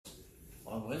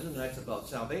on Wednesday nights about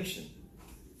salvation.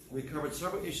 We covered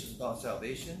several issues about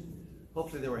salvation.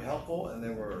 Hopefully they were helpful and they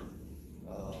were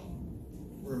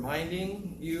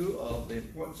reminding you of the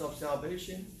importance of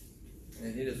salvation.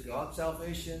 And it is God's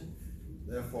salvation,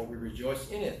 therefore we rejoice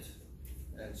in it.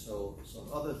 And so some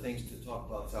other things to talk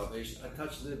about salvation. I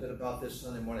touched a little bit about this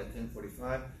Sunday morning at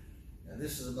 10:45. And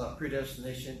this is about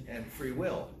predestination and free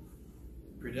will.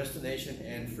 Predestination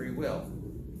and free will.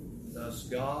 Does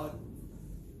God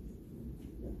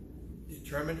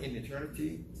determine in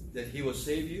eternity that he will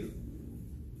save you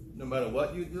no matter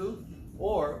what you do?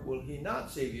 Or will he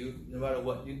not save you no matter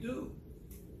what you do?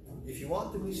 If you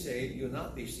want to be saved, you will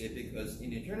not be saved because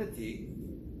in eternity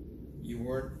you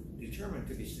weren't determined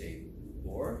to be saved.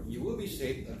 Or you will be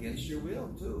saved against your will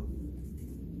too.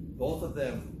 Both of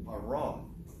them are wrong.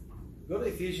 Go to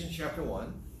Ephesians chapter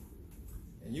 1,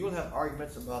 and you will have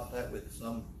arguments about that with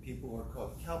some people who are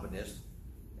called Calvinists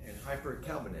and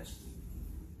hyper-Calvinists.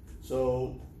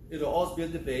 So it'll always be a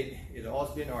debate. It'll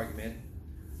always be an argument.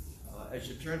 As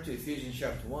you turn to Ephesians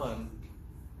chapter 1,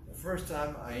 the first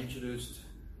time I introduced,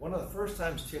 one of the first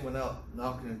times Tim went out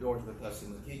knocking on doors with us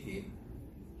in Makiki,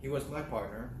 he was my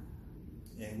partner,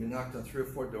 and we knocked on 3 or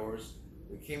 4 doors.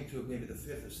 We came to maybe the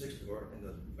 5th or 6th door, and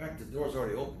in fact the door's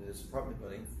already open in this apartment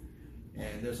building,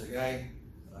 and there's a guy,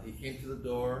 he came to the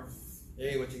door.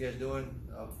 Hey, what you guys doing?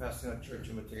 I'm passing out church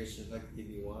invitations, like to give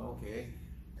you one, okay.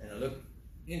 And I looked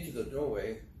into the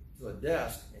doorway to a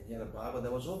desk, and he had a Bible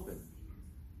that was open.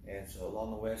 And so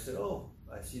along the way I said, oh,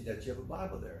 I see that you have a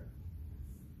Bible there.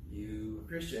 You a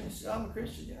Christian? He said, I'm a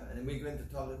Christian, yeah. And then we began to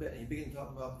talk a bit, and he began to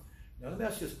talk about, now let me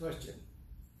ask you this question.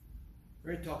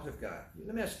 Very talkative guy.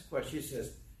 Let me ask you a question. He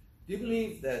says, do you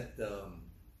believe that a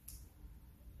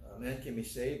man can be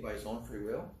saved by his own free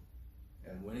will?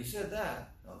 And when he said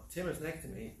that, now Tim is next to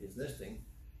me, he's listening.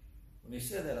 When he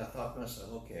said that, I thought to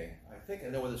myself, okay, I think I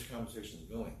know where this conversation is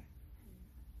going.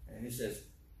 And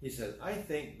he said, I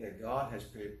think that God has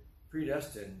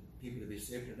predestined people to be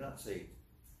saved or not saved.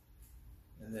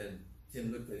 And then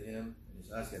Tim looked at him, and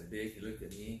his eyes got big. He looked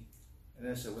at me. And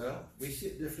I said, well, we see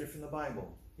it differently from the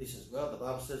Bible. He says, well, the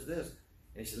Bible says this.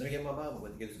 And he said, let me get my Bible.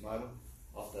 Went to get his Bible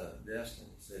off the desk and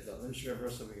he said, let me show you a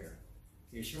verse over here.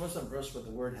 He showed us some verse where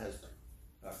the word has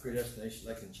predestination,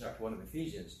 like in chapter 1 of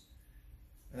Ephesians.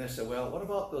 And I said, well, what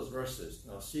about those verses?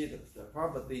 Now, see, the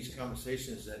part of these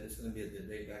conversations is that it's going to be a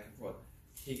debate back and forth.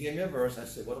 He gave me a verse. I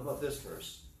said, what about this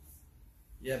verse?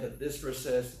 Yeah, but this verse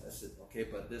says, I said, okay,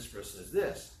 but this verse says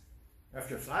this.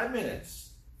 After 5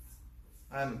 minutes,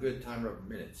 I'm a good timer of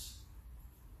minutes.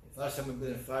 If last time we've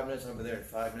been in 5 minutes, I'll be there in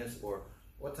 5 minutes. Or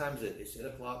what time is it? It's 8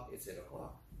 o'clock. It's 8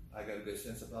 o'clock. I got a good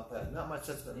sense about that. Not much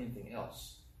sense about anything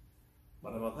else.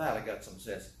 But about that, I got some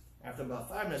sense. After about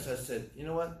 5 minutes, I said, you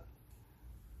know what?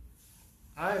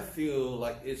 I feel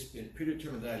like it's been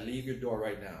predetermined that I leave your door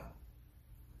right now.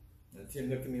 And Tim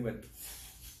looked at me and went,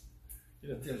 you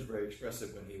know, Tim's very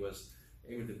expressive when he was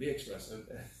able to be expressive.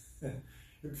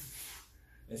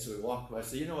 And so we walked away. I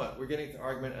said, you know what? We're getting into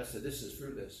argument. I said, this is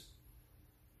fruitless.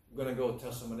 We're going to go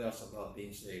tell someone else about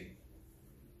being saved.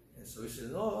 And so he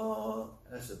said, no.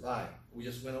 And I said, bye. We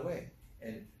just went away.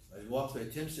 And as we walked away,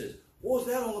 Tim says, what was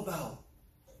that all about?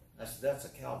 I said, that's a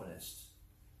Calvinist.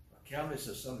 A Calvinist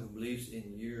is someone who believes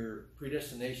in your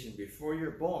predestination before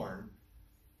you're born,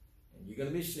 and you're going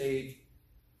to be saved,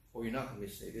 or you're not going to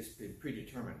be saved. It's been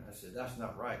predetermined. I said, that's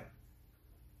not right.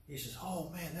 He says,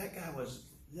 oh man, that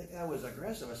guy was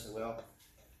aggressive. I said, well,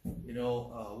 you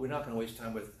know, we're not going to waste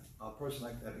time with a person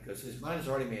like that because his mind is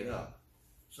already made up.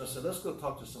 So I said, let's go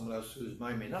talk to someone else whose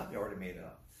mind may not be already made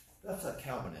up. That's a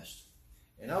Calvinist.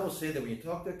 And I will say that when you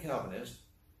talk to a Calvinist,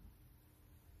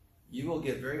 you will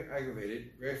get very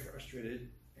aggravated, very frustrated,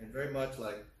 and very much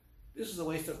like, this is a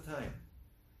waste of time.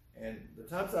 And the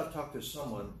times I've talked to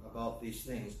someone about these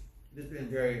things, it has been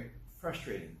very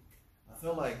frustrating. I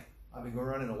feel like I've been going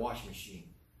around in a washing machine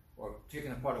or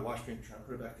taking apart a washing machine, trying to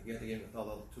put it back together again with all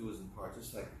the tools and parts.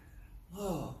 It's like,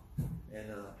 oh. And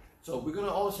so we're going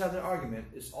to always have that argument.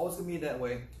 It's always going to be that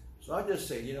way. So I just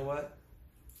say, you know what?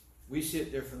 We see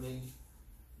it differently.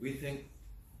 We think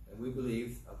and we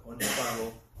believe, according to the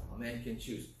Bible, a man can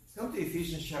choose. Come to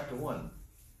Ephesians chapter 1.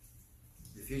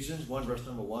 Ephesians 1, verse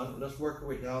number 1. Let's work our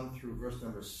way down through verse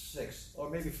number 6,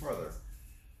 or maybe further.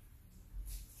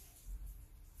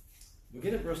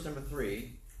 Begin at verse number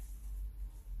 3.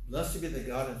 Blessed be the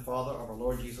God and Father of our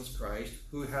Lord Jesus Christ,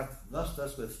 who hath blessed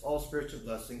us with all spiritual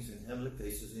blessings in heavenly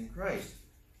places in Christ.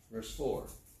 Verse 4.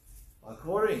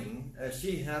 According as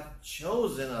he hath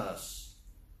chosen us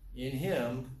in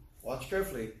him, watch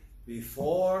carefully,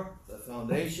 before the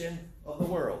foundation of the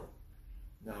world.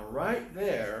 Now right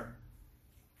there,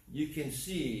 you can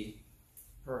see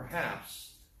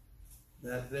perhaps,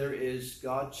 that there is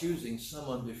God choosing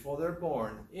someone before they're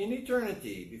born, in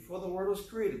eternity, before the world was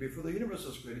created, before the universe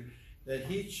was created, that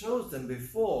he chose them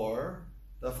before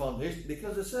the foundation,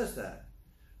 because it says that.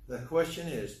 The question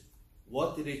is,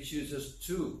 what did he choose us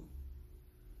to?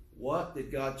 What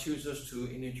did God choose us to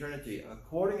in eternity?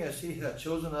 According as he had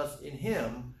chosen us in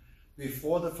him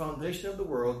before the foundation of the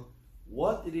world,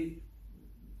 what did he,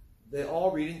 they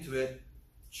all read into it,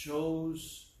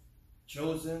 chosen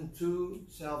to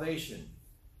salvation,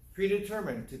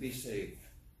 predetermined to be saved.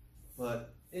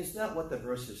 But it's not what the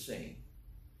verse is saying.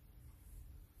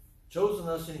 Chosen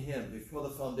us in him before the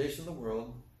foundation of the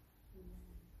world.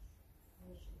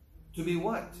 To be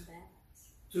what?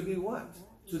 To be what?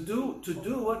 To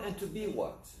do what and to be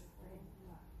what?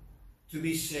 To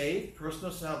be saved,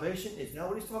 personal salvation. Is that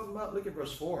what he's talking about? Look at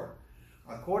verse 4.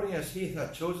 According as he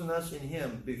hath chosen us in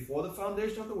him before the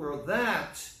foundation of the world,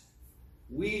 that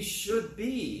we should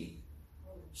be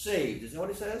saved. Is that what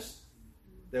he says?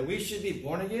 That we should be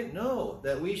born again? No,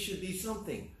 that we should be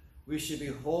something. We should be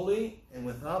holy and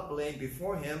without blame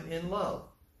before him in love.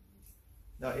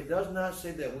 Now, it does not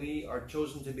say that we are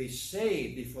chosen to be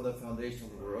saved before the foundation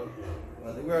of the world,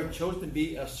 but that we are chosen to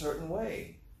be a certain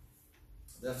way.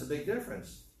 That's a big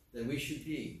difference, that we should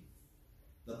be.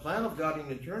 The plan of God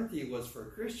in eternity was for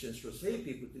Christians, for saved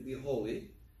people, to be holy,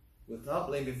 without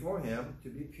blame before him, to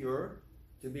be pure,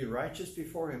 to be righteous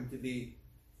before him, to be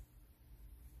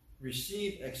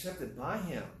received, accepted by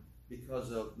him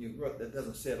because of new growth. That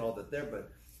doesn't say it all that there,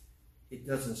 but it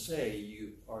doesn't say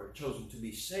you are chosen to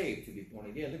be saved, to be born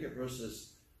again. Look at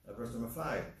verse number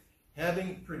 5.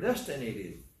 Having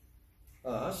predestinated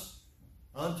us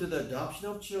unto the adoption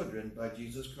of children by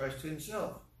Jesus Christ to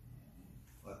himself,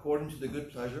 according to the good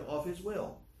pleasure of his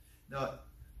will. Now,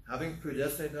 having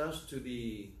predestinated us to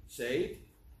be saved,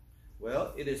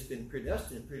 well, it has been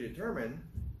predestined, predetermined,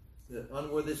 that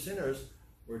unworthy sinners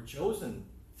were chosen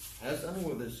as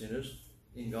unworthy sinners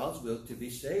in God's will to be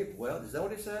saved. Well, is that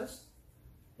what it says?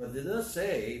 But it does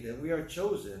say that we are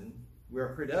chosen, we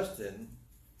are predestined.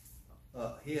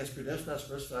 He has predestined us,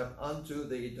 verse 5, unto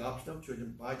the adoption of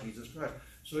children by Jesus Christ.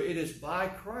 So it is by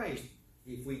Christ,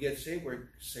 if we get saved,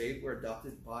 we're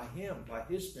adopted by him, by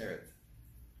his Spirit.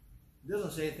 It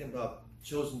doesn't say anything about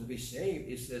chosen to be saved.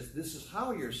 It says this is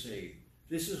how you're saved.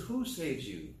 This is who saves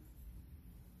you.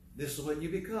 This is what you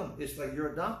become. It's like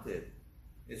you're adopted.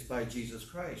 It's by Jesus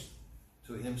Christ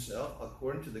to himself,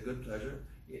 according to the good pleasure.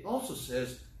 It also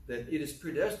says that it is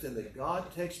predestined, that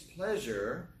God takes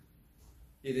pleasure.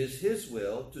 It is his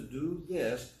will to do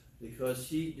this because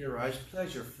he derives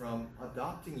pleasure from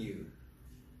adopting you.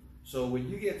 So when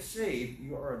you get saved,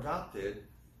 you are adopted,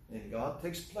 and God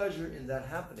takes pleasure in that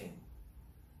happening.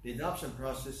 The adoption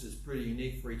process is pretty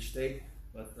unique for each state,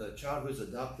 but the child who is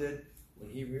adopted, when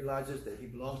he realizes that he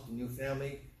belongs to a new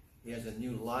family, he has a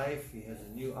new life, he has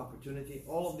a new opportunity,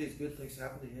 all of these good things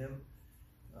happen to him.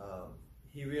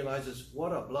 He realizes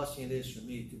what a blessing it is for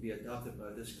me to be adopted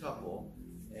by this couple,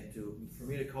 and for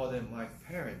me to call them my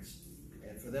parents,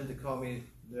 and for them to call me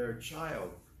their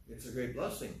child. It's a great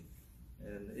blessing.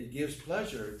 And it gives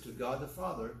pleasure to God the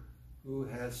Father, who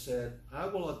has said, I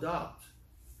will adopt.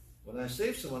 When I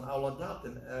save someone, I will adopt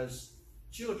them as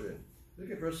children.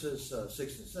 Look at verses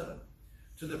 6 and 7.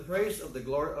 To the praise of the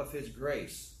glory of his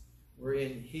grace,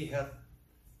 wherein he hath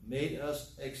made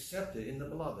us accepted in the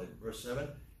beloved. Verse 7,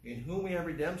 in whom we have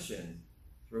redemption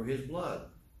through his blood,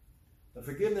 the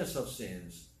forgiveness of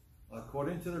sins,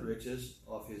 according to the riches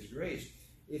of his grace.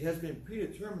 It has been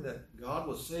predetermined that God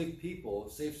will save people,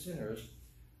 save sinners,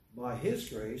 by his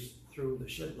grace through the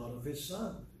shed blood of his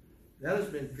Son. That has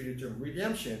been predetermined.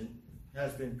 Redemption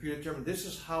has been predetermined. This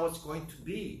is how it's going to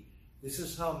be. This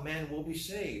is how man will be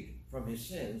saved from his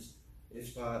sins.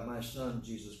 It's by my Son,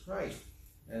 Jesus Christ.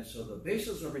 And so the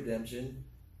basis of redemption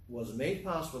was made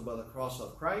possible by the cross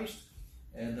of Christ,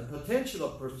 and the potential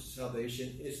of personal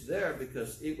salvation is there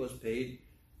because it was paid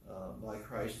by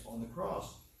Christ on the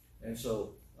cross. And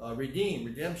so redeem,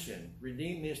 redemption.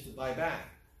 Redeem means to buy back.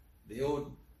 The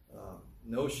old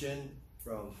notion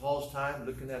from Paul's time,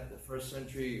 looking at the first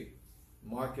century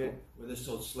market where they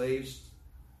sold slaves.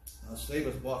 A slave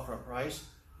was bought for a price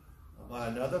by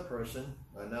another person,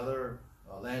 another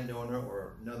landowner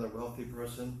or another wealthy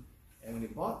person. And when he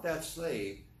bought that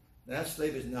slave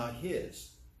is now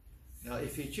his. Now,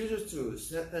 if he chooses to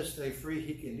set that slave free,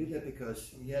 he can do that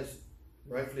because he has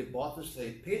rightfully bought the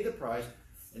slave, paid the price,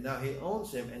 and now he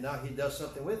owns him, and now he does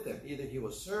something with him. Either he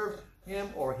will serve him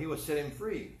or he will set him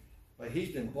free. But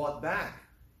he's been bought back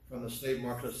from the slave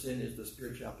market of sin is the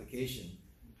spiritual application.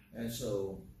 And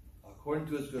so, according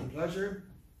to his good pleasure,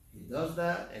 He does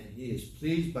that, and he is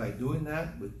pleased by doing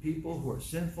that with people who are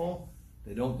sinful.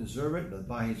 They don't deserve it, but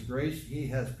by his grace, he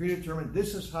has predetermined,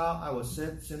 this is how I will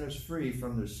set sinners free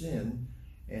from their sin,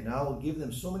 and I will give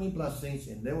them so many blessings,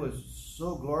 and they will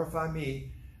so glorify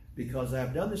me because I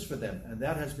have done this for them. And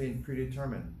that has been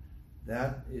predetermined.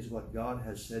 That is what God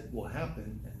has said will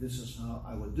happen, and this is how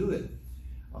I will do it.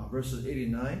 Verses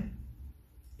 89,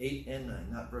 8 and 9,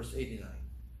 not verse 89.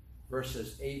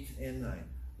 Verses 8 and 9.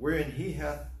 Wherein he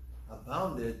hath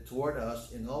abounded toward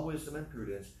us in all wisdom and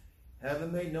prudence,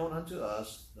 having made known unto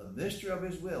us the mystery of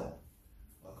his will,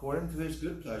 according to his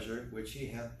good pleasure, which he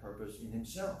hath purposed in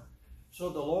himself. So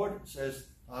the Lord says,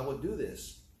 I will do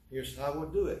this. Here's how I will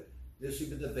do it. This will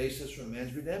be the basis for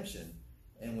man's redemption.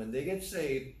 And when they get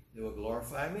saved, they will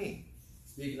glorify me.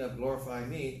 Speaking of glorifying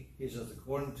me, he says,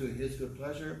 according to his good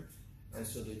pleasure. And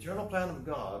so the eternal plan of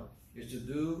God is to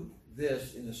do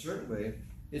this in a certain way.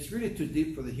 It's really too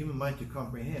deep for the human mind to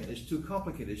comprehend. It's too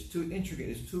complicated. It's too intricate.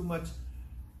 It's too much,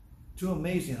 too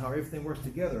amazing how everything works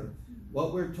together.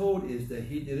 What we're told is that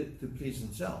he did it to please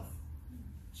himself.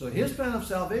 So his plan of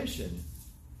salvation,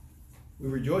 we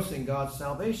rejoice in God's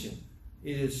salvation.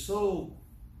 It is so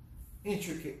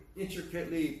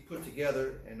intricately put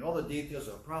together, and all the details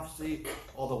of prophecy,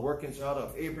 all the workings out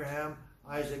of Abraham,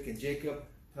 Isaac, and Jacob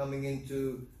coming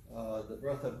into the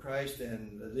birth of Christ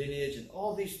and the lineage, and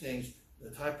all these things, the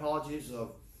typologies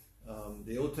of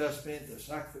the Old Testament, the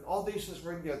sacrifice, all these things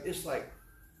working together. It's like,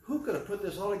 who could have put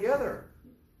this all together?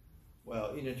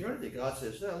 Well, in eternity, God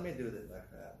says, let me do it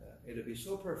like that. It'll be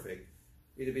so perfect.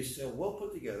 It'll be so well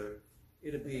put together.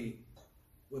 It'll be,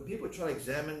 when people try to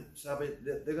examine salvation,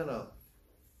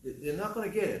 they're not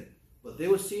going to get it. But they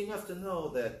will see enough to know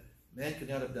that man could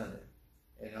not have done it.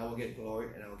 And I will get glory,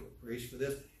 and I will get praise for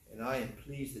this. And I am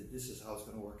pleased that this is how it's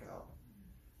going to work out.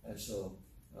 And so,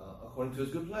 according to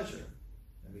his good pleasure.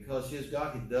 And because he is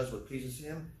God, he does what pleases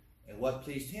him. And what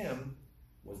pleased him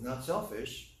was not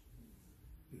selfish,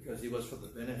 because he was for the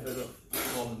benefit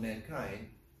of all of mankind.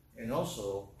 And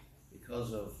also,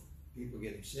 because of people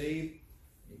getting saved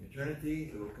in eternity,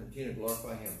 he will continue to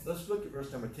glorify him. Let's look at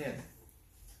verse number 10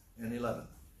 and 11.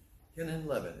 10 and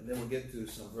 11, and then we'll get to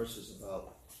some verses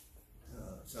about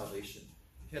salvation.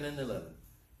 10 and 11.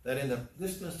 That in the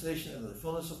dispensation of the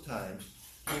fullness of times,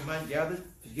 he might gather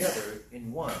together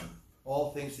in one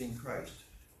all things in Christ.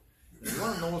 If you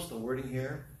want to notice the wording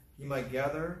here, he might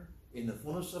gather in the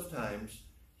fullness of times,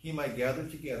 he might gather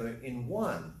together in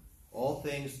one all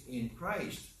things in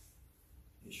Christ.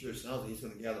 It sure sounds like he's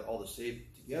going to gather all the saved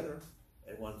together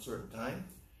at one certain time,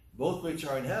 both which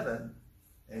are in heaven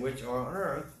and which are on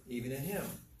earth, even in him.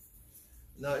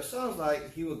 Now it sounds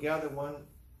like he will gather one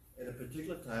at a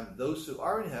particular time, those who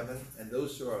are in heaven and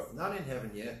those who are not in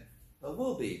heaven yet, but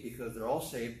will be, because they're all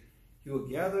saved. He will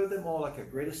gather them all like a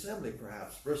great assembly,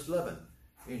 perhaps. Verse 11,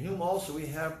 in whom also we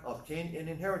have obtained an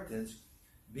inheritance,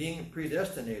 being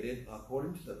predestinated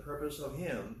according to the purpose of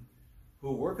him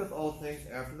who worketh all things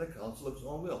after the counsel of his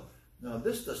own will. Now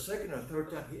this is the second or third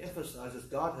time he emphasizes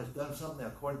God has done something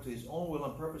according to his own will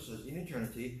and purposes in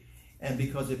eternity, and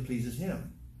because it pleases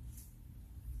him.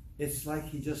 It's like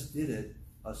he just did it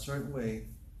a certain way,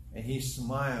 and he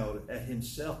smiled at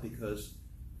himself because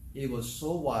it was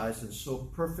so wise and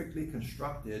so perfectly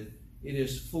constructed. It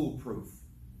is foolproof.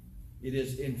 It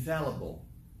is infallible.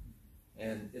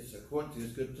 And it's according to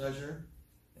his good pleasure.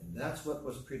 And that's what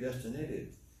was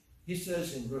predestinated. He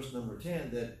says in verse number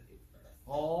 10 that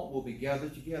all will be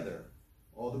gathered together,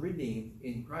 all the redeemed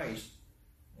in Christ.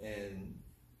 And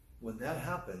when that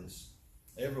happens,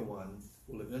 everyone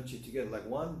will eventually together, like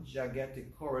one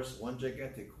gigantic chorus, one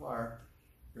gigantic choir,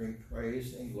 bring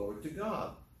praise and glory to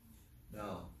God.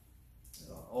 Now,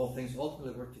 all things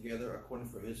ultimately work together according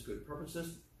for his good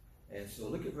purposes. And so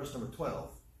look at verse number 12.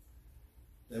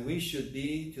 That we should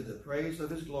be to the praise of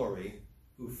his glory,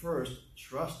 who first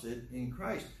trusted in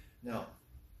Christ. Now,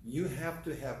 you have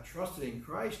to have trusted in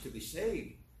Christ to be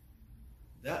saved.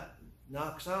 That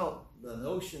knocks out the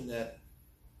notion that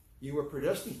you were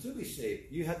predestined to be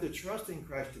saved. You have to trust in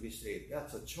Christ to be saved.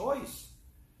 That's a choice.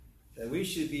 That we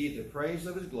should be the praise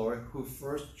of his glory, who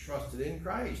first trusted in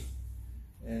Christ.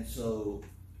 And so,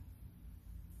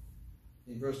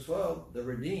 in verse 12, the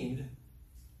redeemed,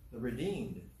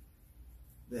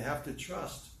 they have to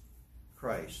trust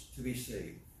Christ to be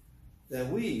saved. That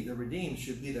we, the redeemed,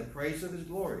 should be the praise of his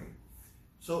glory.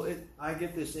 So I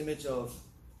get this image of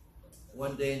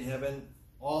one day in heaven,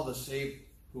 all the saved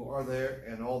who are there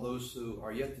and all those who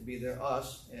are yet to be there,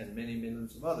 us and many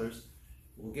millions of others,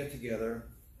 will get together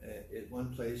at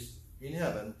one place in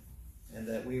heaven, and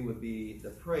that we would be the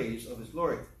praise of his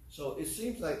glory. So it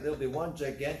seems like there'll be one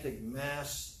gigantic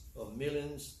mass of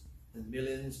millions and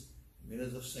millions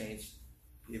of saints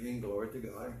giving glory to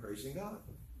God and praising God.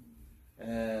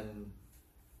 And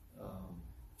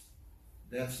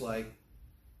that's like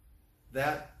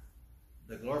that.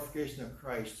 The glorification of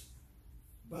Christ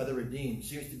by the redeemed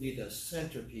seems to be the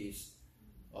centerpiece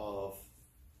of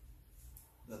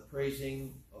the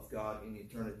praising of God in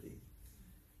eternity.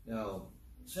 Now,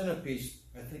 centerpiece,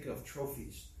 I think of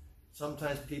trophies.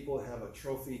 Sometimes people have a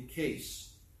trophy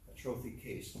case.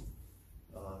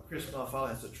 Chris Malfala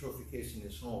has a trophy case in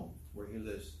his home where he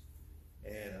lives.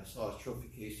 And I saw his trophy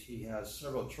case. He has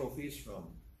several trophies from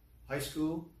high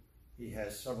school. He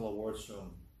has several awards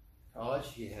from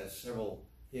college. He has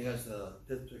the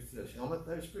Pittsburgh Steelers helmet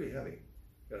there. It's pretty heavy.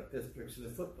 Got a Pittsburgh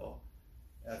Steelers football.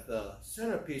 At the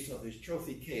centerpiece of his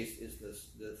trophy case is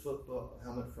the football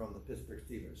helmet from the Pittsburgh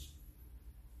Steelers.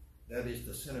 That is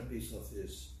the centerpiece of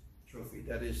his trophy.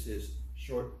 That is his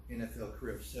short NFL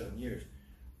career of 7 years.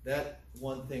 That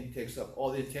one thing takes up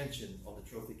all the attention of the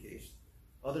trophy case.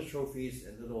 Other trophies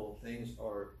and little things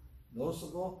are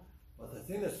noticeable, but the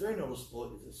thing that's very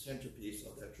noticeable is the centerpiece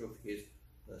of that trophy case,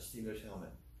 the Steelers helmet.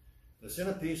 The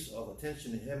centerpiece of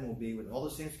attention to him will be when all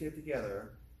the saints get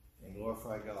together and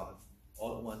glorify God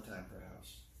all at one time,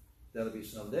 perhaps. That'll be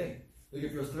someday. Look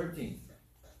at verse 13.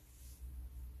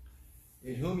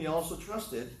 In whom ye also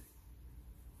trusted.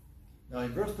 Now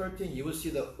in verse 13, you will see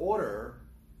the order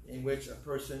in which a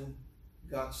person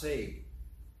got saved.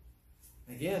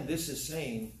 Again, this is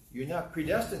saying you're not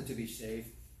predestined to be saved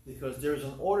because there's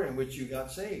an order in which you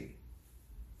got saved.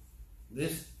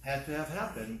 This had to have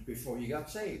happened before you got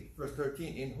saved. Verse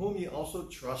 13, in whom you also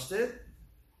trusted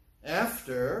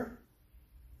after,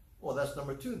 well, that's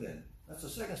number 2 then. That's the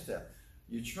second step.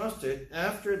 You trusted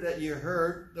after that you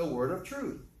heard the word of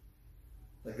truth,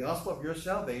 the gospel of your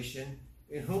salvation,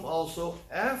 in whom also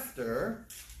after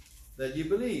that you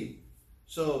believed.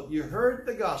 So you heard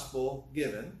the gospel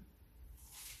given,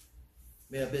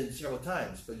 may have been several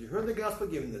times, but you heard the gospel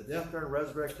given, the death, burial, and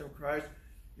resurrection of Christ.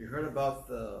 You heard about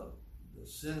the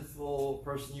sinful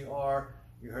person you are.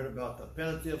 You heard about the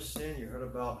penalty of sin. You heard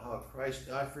about how Christ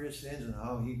died for your sins and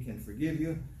how he can forgive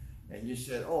you. And you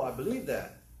said, oh, I believe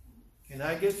that. Can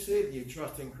I get saved? You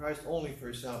trust in Christ only for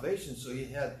your salvation. So you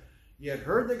had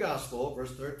heard the gospel,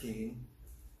 verse 13.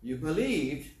 You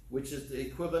believed, which is the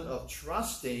equivalent of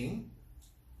trusting.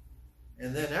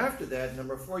 And then after that,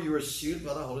 number 4, you were sealed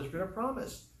by the Holy Spirit of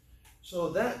promise. So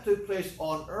that took place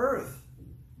on earth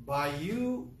by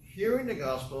you hearing the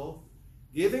gospel,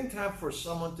 giving time for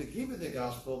someone to give you the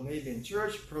gospel, maybe in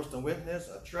church, personal witness,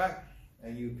 a tract,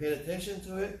 and you paid attention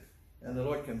to it, and the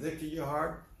Lord convicted your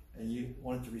heart, and you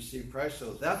wanted to receive Christ.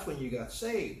 So that's when you got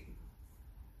saved.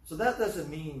 So that doesn't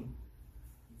mean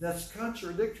that's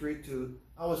contradictory to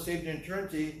I was saved in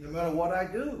eternity no matter what I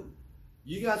do.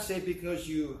 You got saved because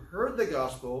you heard the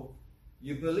gospel,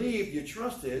 you believed, you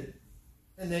trusted,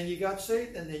 and then you got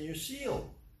saved, and then you're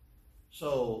sealed.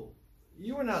 So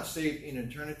you were not saved in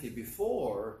eternity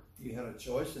before you had a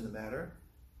choice in the matter.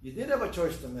 You did have a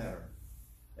choice in the matter.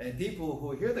 And people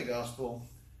who hear the gospel,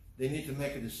 they need to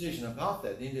make a decision about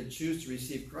that. They need to choose to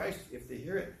receive Christ if they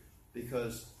hear it,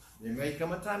 because there may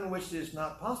come a time in which it is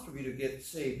not possible for you to get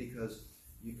saved because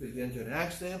you could get into an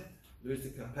accident, lose the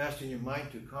capacity in your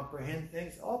mind to comprehend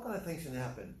things. All kinds of things can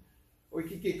happen. Or you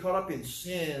could get caught up in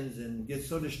sins and get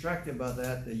so distracted by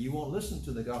that you won't listen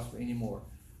to the gospel anymore.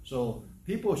 So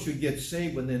people should get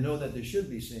saved when they know that they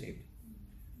should be saved.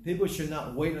 People should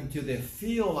not wait until they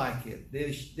feel like it.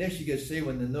 They should get saved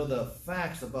when they know the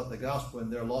facts about the gospel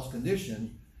and their lost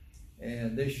condition.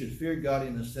 And they should fear God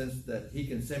in the sense that he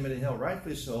can send me to hell,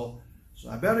 rightfully so. So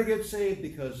I better get saved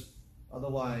because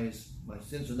otherwise my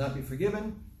sins will not be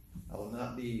forgiven. I will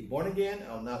not be born again.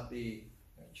 I will not be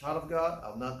a child of God. I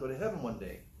will not go to heaven one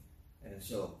day. And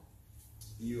so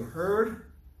you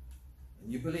heard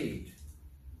and you believed.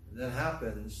 And that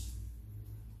happens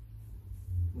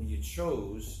when you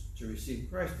chose to receive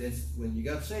Christ. That's when you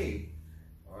got saved.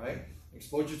 All right?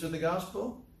 Exposure to the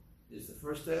gospel is the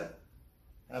first step.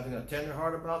 Having a tender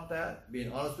heart about that,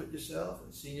 being honest with yourself,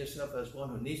 and seeing yourself as one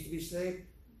who needs to be saved,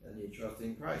 and you trust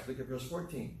in Christ. Look at verse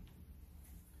 14,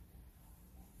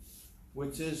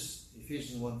 which is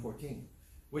Ephesians 1:14,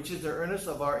 which is the earnest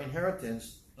of our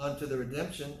inheritance unto the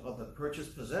redemption of the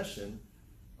purchased possession,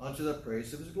 unto the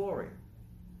praise of his glory.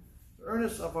 The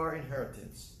earnest of our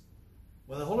inheritance.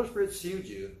 When the Holy Spirit sealed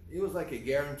you, it was like a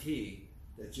guarantee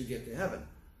that you get to heaven.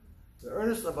 The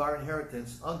earnest of our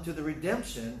inheritance unto the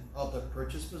redemption of the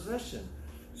purchased possession.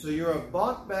 So you're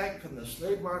bought back from the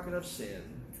slave market of sin.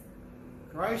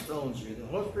 Christ owns you. The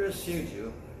Holy Spirit sealed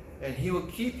you. And he will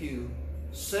keep you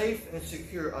safe and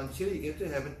secure until you get to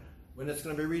heaven, when it's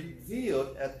going to be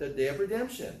revealed at the day of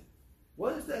redemption.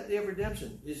 What is that day of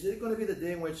redemption? Is it going to be the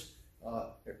day in which,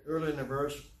 early in the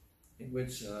verse,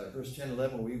 verse 10,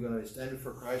 11, we're going to stand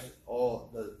before Christ, all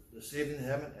the saved in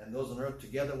heaven and those on earth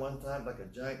together one time like a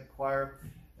giant choir,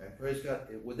 and praise God?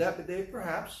 Would that be the day?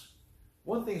 Perhaps.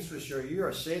 One thing's for sure, you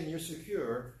are saved and you're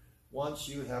secure once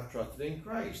you have trusted in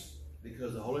Christ,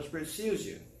 because the Holy Spirit seals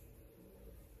you.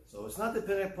 So it's not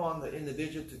dependent upon the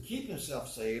individual to keep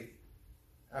himself saved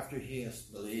after he has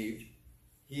believed.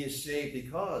 He is saved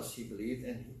because he believed,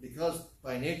 and because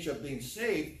by nature of being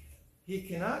saved, he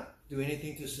cannot do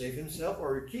anything to save himself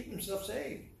or keep himself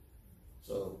saved.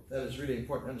 So that is really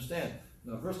important to understand.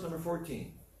 Now, verse number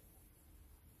 14.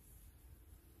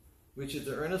 Which is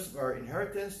the earnest of our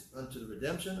inheritance unto the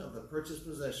redemption of the purchased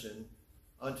possession,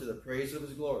 unto the praise of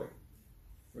his glory.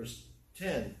 Verse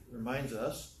 10 reminds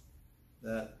us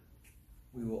that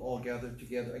we will all gather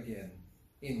together again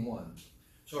in one.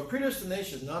 So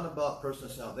predestination is not about personal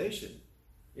salvation.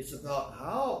 It's about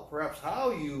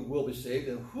how you will be saved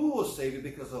and who will save you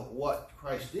because of what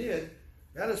Christ did.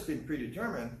 That has been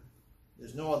predetermined.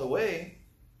 There's no other way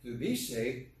to be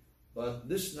saved. But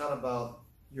this is not about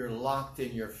you're locked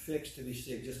in, you're fixed to be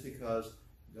saved just because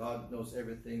God knows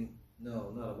everything.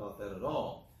 No, not about that at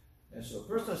all. And so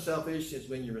personal salvation is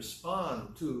when you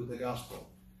respond to the gospel.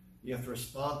 You have to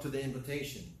respond to the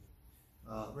invitation.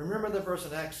 Remember the verse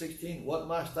in Acts 16, what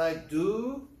must I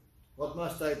do? What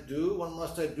must I do? What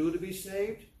must I do to be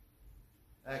saved?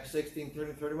 Acts 16,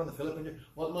 30, 31, the Philippians.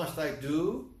 What must I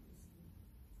do?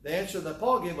 The answer that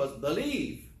Paul gave was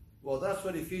believe. Well, that's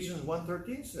what Ephesians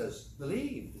 1:13 says.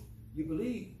 Believe. You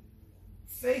believe.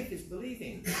 Faith is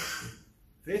believing.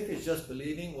 Faith is just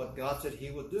believing what God said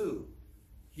he would do.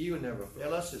 He will never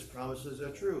fail us. His promises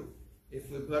are true.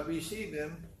 If we but receive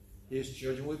him, his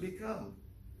children will become.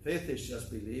 Faith is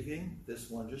just believing this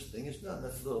wondrous thing is done.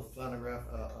 That's a little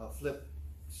flip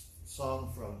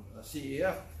song from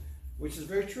CEF, which is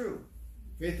very true.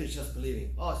 Faith is just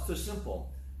believing. Oh, it's too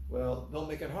simple. Well, don't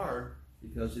make it hard,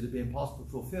 because it'll be impossible to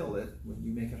fulfill it when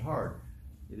you make it hard.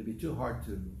 It'll be too hard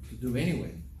to do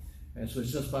anyway. And so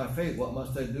it's just by faith. What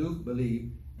must I do?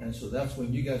 Believe. And so that's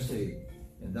when you got saved.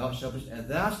 And thou shalt be. And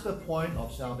that's the point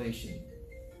of salvation.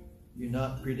 You're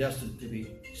not predestined to be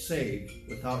saved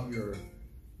without your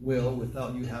will,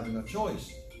 without you having a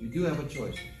choice. You do have a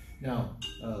choice. Now,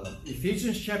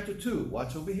 Ephesians chapter 2.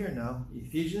 Watch over here now.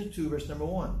 Ephesians 2, verse number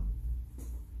 1.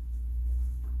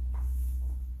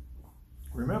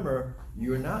 Remember,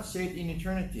 you are not saved in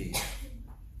eternity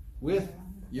with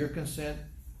your consent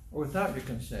or without your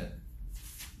consent.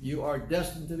 You are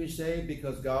destined to be saved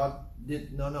because God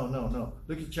did. No.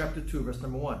 Look at chapter 2, verse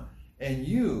number 1. And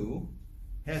you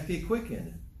hath he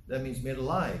quickened. That means made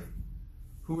alive.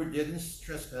 Who were dead in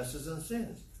trespasses and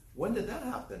sins. When did that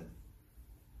happen?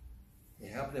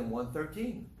 It happened in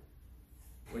 1:13.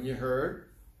 When you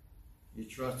heard, you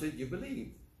trusted, you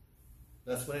believed.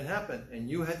 That's when it happened. And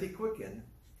you hath he quickened.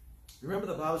 Remember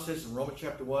the Bible says in Romans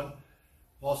chapter 1,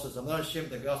 Paul says, I'm not ashamed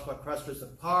of the gospel of Christ, but it's the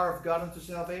power of God unto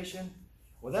salvation.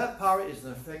 Well, that power is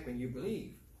in effect when you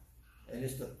believe. And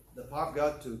it's the power of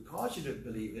God to cause you to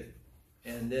believe it.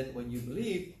 And then when you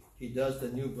believe, he does the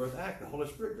new birth act. The Holy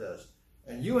Spirit does.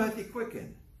 And you hath he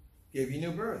quickened, gave you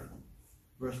new birth.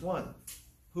 Verse 1,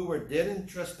 who were dead in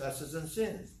trespasses and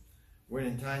sins, when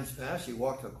in times past you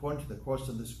walked according to the course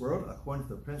of this world, according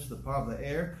to the prince of the power of the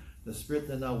air, the spirit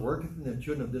that now worketh in the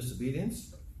children of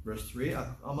disobedience. Verse 3,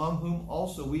 among whom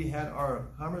also we had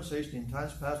our conversation in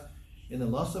times past in the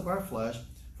lust of our flesh,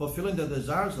 fulfilling the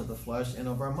desires of the flesh and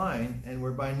of our mind, and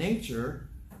were by nature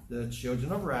the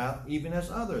children of wrath, even as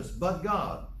others. But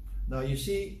God. Now you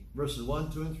see, verses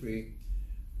 1, 2, and 3,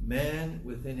 man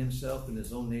within himself in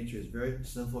his own nature is very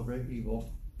sinful, very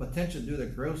evil, potential to do the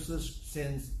grossest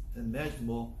sins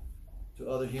imaginable to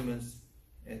other humans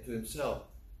and to himself.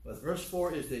 But verse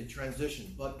 4 is the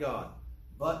transition, but God.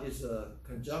 But is a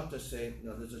conjunct to say,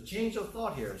 no, there's a change of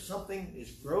thought here. Something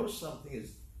is gross, something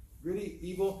is really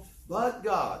evil, but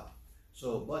God.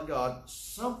 So, but God,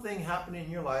 something happened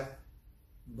in your life,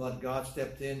 but God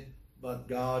stepped in, but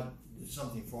God did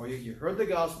something for you. You heard the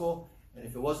gospel, and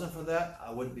if it wasn't for that,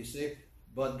 I wouldn't be saved.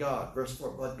 But God, verse 4,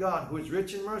 but God, who is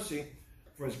rich in mercy,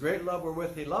 for his great love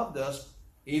wherewith he loved us,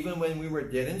 even when we were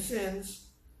dead in sins,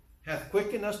 hath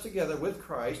quickened us together with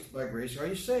Christ. By grace are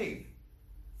ye saved,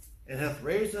 and hath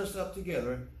raised us up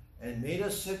together, and made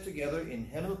us sit together in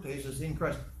heavenly places in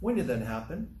Christ. When did that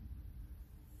happen?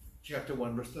 Chapter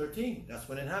 1, verse 13. That's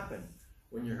when it happened.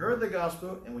 When you heard the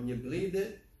gospel, and when you believed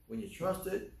it, when you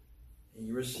trusted, and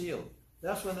you were sealed.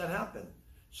 That's when that happened.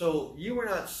 So you were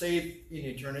not saved in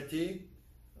eternity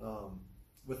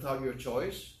without your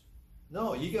choice.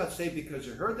 No, you got saved because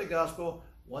you heard the gospel.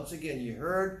 Once again, you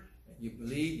heard, and you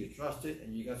believed, you trusted,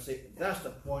 and you got saved. That's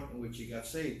the point in which you got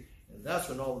saved. And that's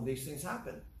when all of these things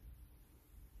happen.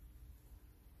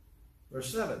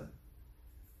 Verse 7,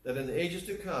 that in the ages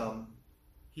to come,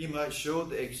 he might show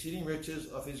the exceeding riches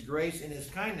of his grace and his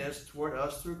kindness toward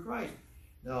us through Christ.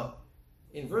 Now,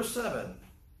 in verse 7,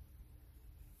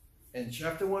 and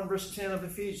chapter 1, verse 10 of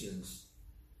Ephesians,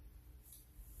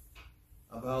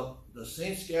 about the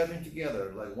saints gathering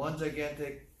together like one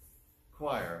gigantic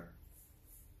choir,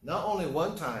 not only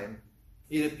one time,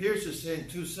 it appears to say in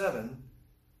 2:7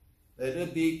 that it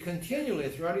would be continually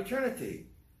throughout eternity,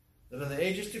 that in the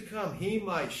ages to come he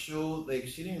might show the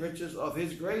exceeding riches of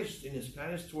his grace in his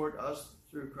kindness toward us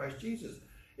through Christ Jesus.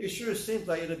 It sure seems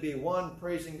like it would be one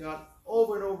praising God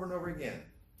over and over and over again.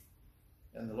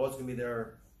 And the Lord's going to be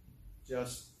there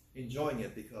just enjoying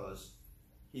it because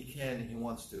he can and he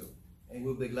wants to. And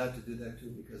we'll be glad to do that too,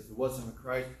 because if it wasn't for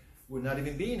Christ, we would not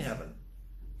even be in heaven.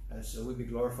 And so we'd be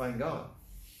glorifying God.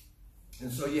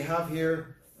 And so you have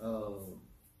here,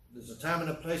 there's a time and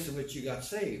a place in which you got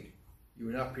saved. You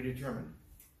were not predetermined.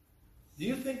 Do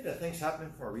you think that things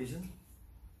happen for a reason?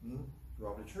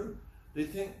 Probably true. Do you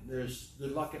think there's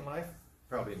good luck in life?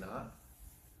 Probably not.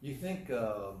 You think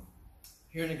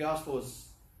hearing the gospel is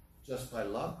just by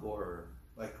luck or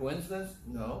by coincidence?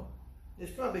 No.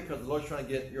 It's probably because the Lord's trying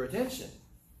to get your attention.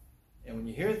 And when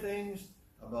you hear things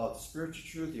about spiritual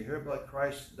truth, you hear about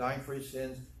Christ dying for your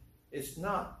sins, it's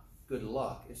not good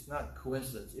luck. It's not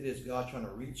coincidence. It is God trying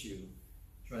to reach you,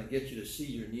 trying to get you to see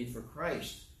your need for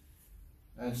Christ.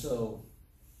 And so,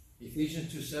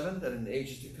 Ephesians 2:7, that in the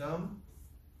ages to come,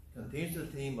 continues the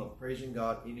theme of praising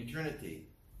God in eternity.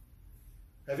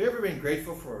 Have you ever been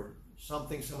grateful for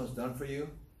something someone's done for you?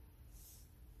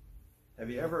 Have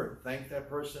you ever thanked that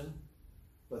person?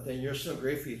 But then you're so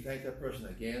grateful you thank that person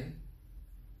again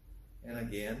and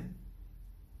again.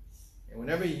 And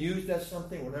whenever you use that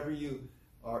something, whenever you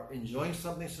are enjoying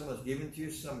something someone's given to you,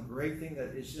 some great thing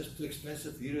that is just too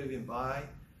expensive for you to even buy,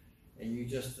 and you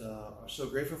just are so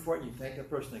grateful for it, you thank that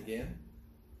person again.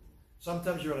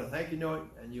 Sometimes you're going to thank you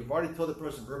note, and you've already told the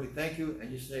person verbally thank you,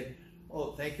 and you say,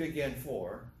 oh, thank you again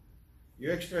for.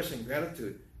 You're expressing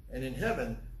gratitude. And in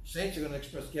heaven, saints are going to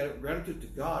express gratitude to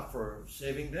God for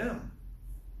saving them.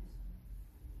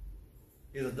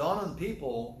 It'll dawn on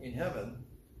people in heaven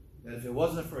that if it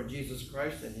wasn't for Jesus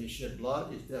Christ and his shed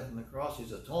blood, his death on the cross,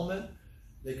 his atonement,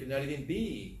 they could not even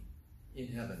be in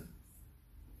heaven.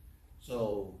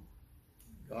 So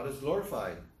God is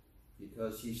glorified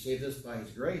because he saved us by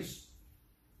his grace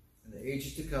in the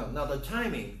ages to come. Now the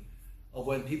timing of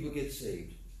when people get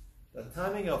saved, the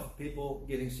timing of people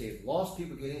getting saved, lost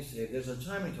people getting saved, there's a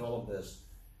timing to all of this,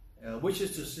 which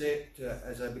is to say,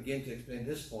 as I begin to explain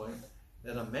this point,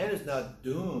 that a man is not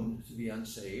doomed to be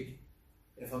unsaved.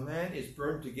 If a man is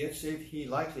burdened to get saved, he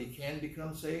likely can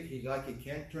become saved. He likely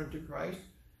can turn to Christ.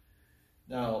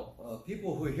 Now,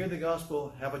 people who hear the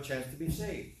gospel have a chance to be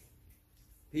saved.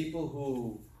 People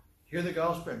who hear the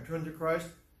gospel and turn to Christ,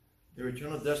 their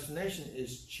eternal destination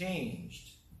is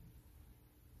changed.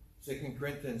 2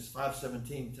 Corinthians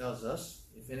 5:17 tells us,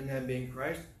 if any man be in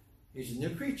Christ, he's a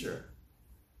new creature.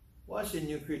 Why is he a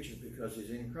new creature? Because he's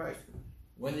in Christ.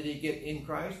 When did he get in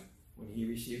Christ? When he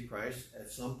received Christ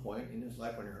at some point in his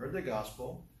life, when he heard the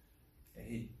gospel, and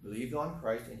he believed on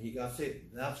Christ, and he got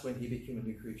saved. That's when he became a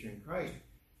new creature in Christ.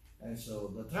 And so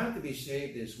the time to be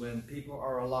saved is when people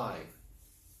are alive.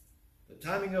 The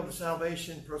timing of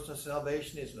salvation, personal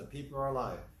salvation, is when people are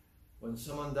alive. When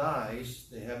someone dies,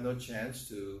 they have no chance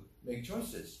to make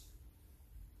choices.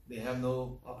 They have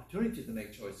no opportunity to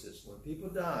make choices. When people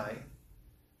die,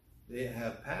 they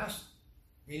have passed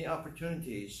any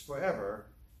opportunities forever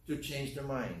to change their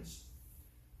minds.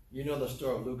 You know the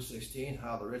story of Luke 16,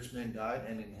 how the rich man died,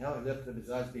 and in hell he lifted up his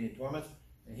eyes being in torment,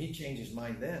 and he changed his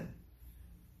mind then.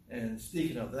 And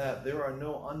speaking of that, there are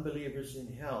no unbelievers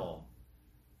in hell.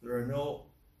 There are no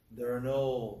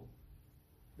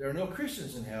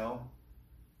Christians in hell,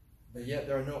 but yet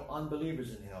there are no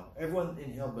unbelievers in hell. Everyone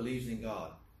in hell believes in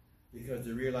God because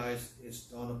they realize it's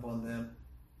dawned upon them.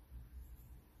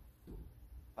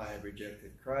 I have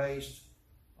rejected Christ.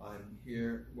 I'm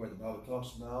here where the Bible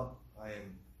talks about. I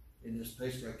am in this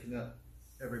place where I cannot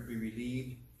ever be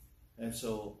relieved. And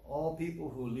so all people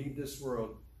who leave this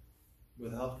world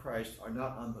without Christ are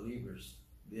not unbelievers.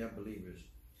 They are believers.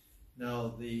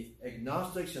 Now, the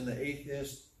agnostics and the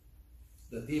atheists,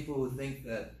 the people who think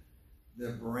that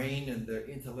their brain and their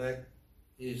intellect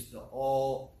is the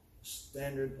all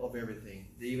standard of everything.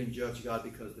 They even judge God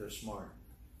because they're smart.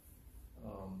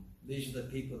 These are the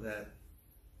people that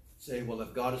say, well,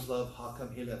 if God is love, how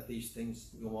come he let these things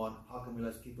go on? How come he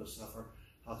lets people suffer?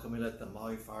 How come he let the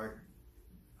Maui fire?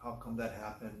 How come that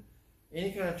happened?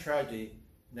 any kind of tragedy,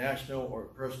 national or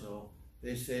personal,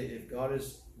 they say, if God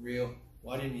is real,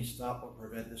 why didn't he stop or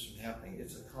prevent this from happening?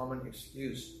 It's a common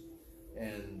excuse.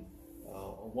 And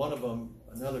one of them,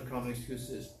 another common excuse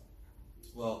is,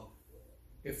 well,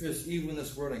 if there's evil in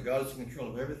this world and God is in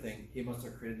control of everything, he must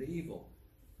have created the evil.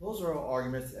 Those are all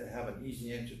arguments that have an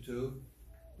easy answer to.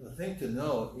 The thing to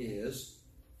know is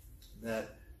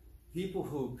that people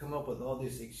who come up with all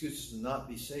these excuses to not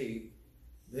be saved,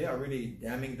 they are really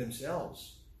damning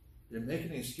themselves. They're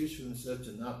making an excuse for themselves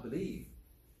to not believe.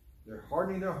 They're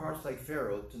hardening their hearts like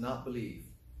Pharaoh to not believe.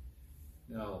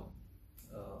 Now,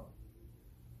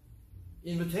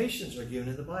 invitations are given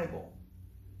in the Bible.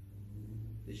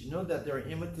 Did you know that there are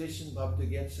invitations about to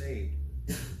get saved?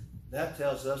 That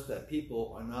tells us that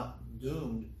people are not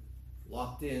doomed,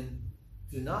 locked in,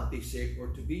 to not be saved or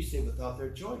to be saved without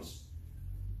their choice.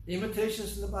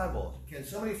 Invitations in the Bible. Can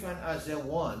somebody find Isaiah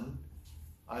 1,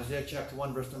 Isaiah chapter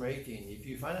 1, verse number 18? If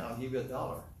you find it, I'll give you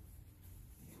 $1.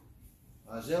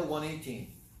 Isaiah 1:18.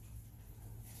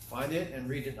 Find it and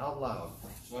read it out loud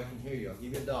so I can hear you. I'll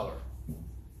give you $1.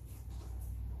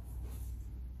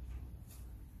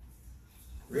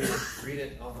 Read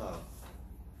it out loud.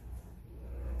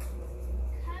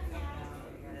 Come now,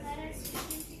 let us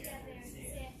reason together,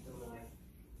 saith the Lord.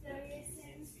 Though your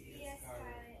sins be as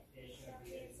scarlet, they shall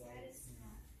be as white as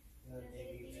snow. Though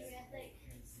they be red like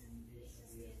crimson, they shall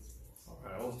be as wool.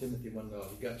 All right, Old Timothy 1:0.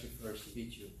 He got you first. He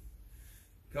beat you.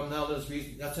 Come now, let us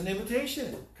reason. That's an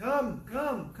invitation. Come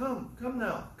now.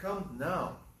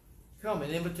 Come,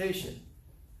 an invitation.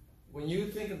 When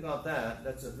you think about that,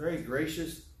 that's a very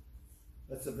gracious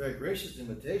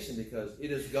invitation, because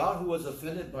it is God who was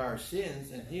offended by our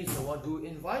sins, and he's the one who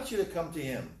invites you to come to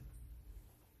him.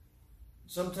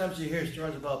 Sometimes you hear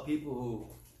stories about people who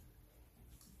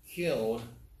killed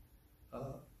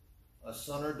a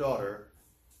son or daughter,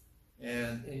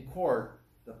 and in court,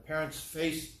 the parents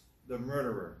faced the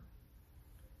murderer.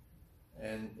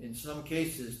 And in some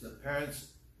cases, the parents,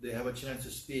 they have a chance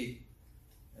to speak,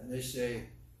 and they say,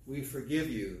 we forgive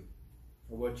you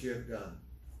for what you have done.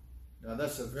 Now,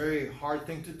 that's a very hard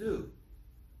thing to do.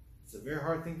 It's a very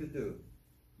hard thing to do.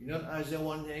 You know what Isaiah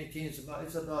 1:18 is about?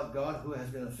 It's about God who has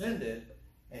been offended,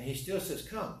 and he still says,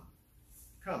 come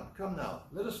now.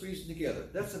 Let us reason together.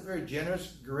 That's a very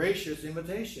generous, gracious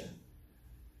invitation.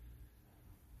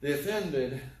 The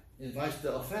offended invites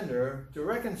the offender to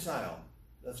reconcile.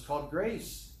 That's called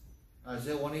grace.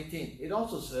 Isaiah 1:18. It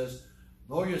also says,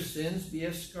 though your sins be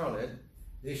as scarlet,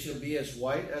 they shall be as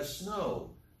white as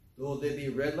snow. Though they be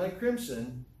red like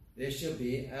crimson, they shall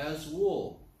be as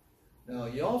wool. Now,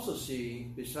 you also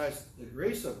see, besides the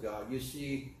grace of God, you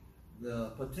see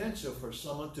the potential for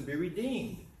someone to be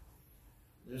redeemed.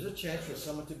 There's a chance for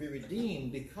someone to be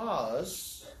redeemed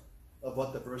because of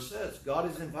what the verse says. God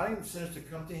is inviting the sinners to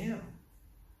come to him.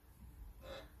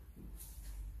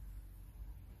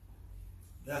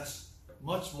 That's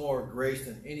much more grace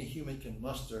than any human can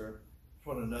muster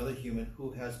toward another human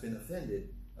who has been offended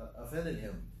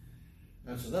him.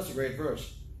 And so that's a great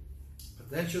verse.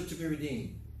 Potential to be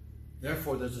redeemed.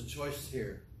 Therefore, there's a choice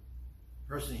here.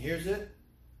 Person hears it,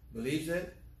 believes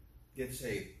it, gets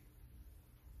saved.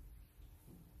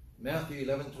 Matthew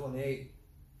 11:28.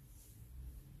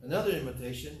 Another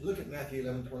invitation. Look at Matthew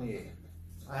 11:28.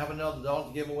 I have another $1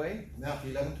 to give away.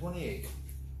 Matthew 11:28.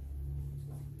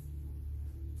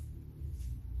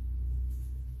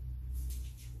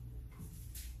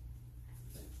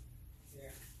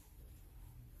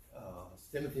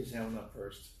 Timothy's hand up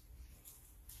first.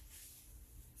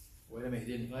 Wait a minute,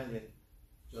 he didn't find it.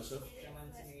 Joseph? Come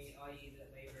unto me, all ye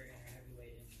that labor and are heavy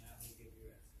laden, and I will give you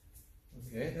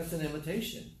rest. Okay, that's an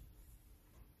invitation.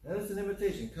 That is an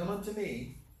invitation. Come unto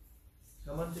me.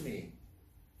 Come unto me.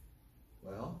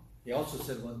 Well, he also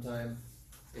said one time,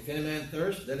 if any man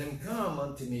thirst, let him come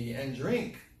unto me and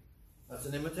drink. That's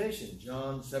an invitation.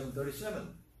 John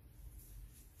 7:37.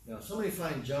 Now, somebody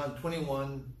find John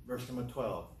 21, verse number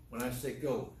 12. When I say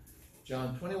go,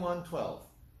 John 21:12.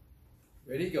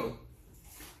 Ready, go.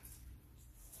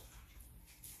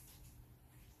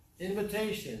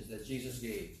 Invitations that Jesus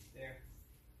gave. There.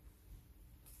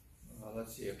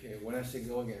 Let's see. Okay, when I say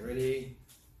go again, ready?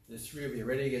 There's 3 of you.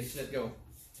 Ready, get set, go.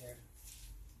 There.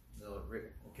 No,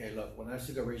 okay, look. When I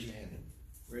say go, raise your hand.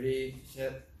 Ready,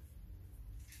 set,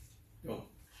 go.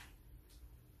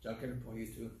 John can report you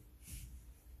too.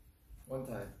 One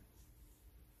time.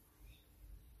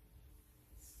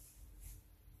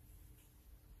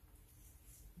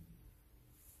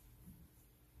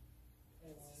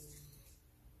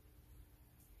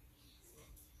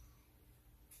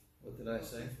 What did I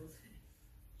say?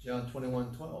 John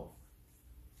 21:12.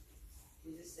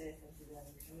 Jesus saith unto them,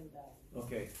 come and dine.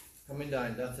 Okay. come and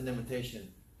dine, that's an invitation.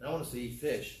 And I want us to eat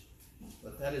fish.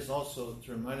 But that is also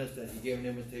to remind us that he gave an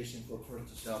invitation for personal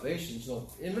salvation. So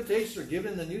invitations are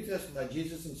given in the New Testament by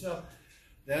Jesus himself.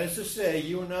 That is to say,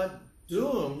 you are not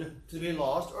doomed to be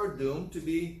lost or doomed to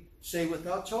be saved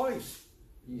without choice.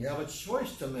 You have a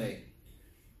choice to make.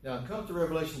 Now come to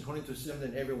Revelation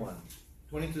 22:17, everyone.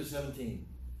 22:17.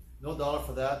 No dollar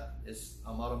for that.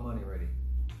 I'm out of money already.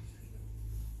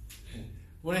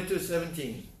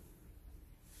 22:17.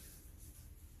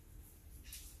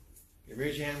 Okay,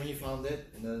 raise your hand when you found it,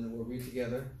 and then we'll read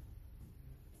together.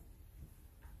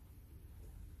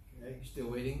 Okay, still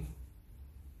waiting.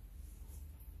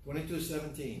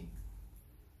 22:17.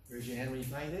 Raise your hand when you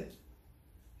find it.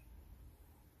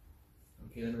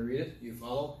 Okay, let me read it. You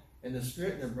follow. And the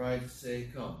Spirit and the bride say,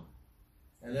 Come.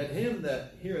 And let him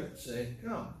that heareth say,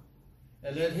 Come.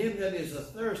 And let him that is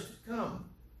athirst come.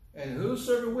 And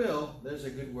whosoever will, there's a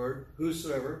good word,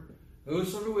 whosoever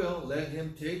will, let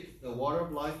him take the water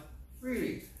of life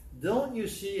freely. Don't you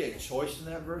see a choice in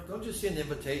that verse? Don't you see an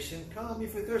invitation? Come,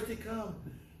 if you're thirsty, come.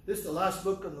 This is the last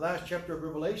book of the last chapter of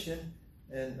Revelation,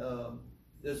 and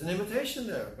there's an invitation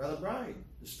there by the bride.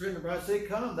 The Spirit and the bride say,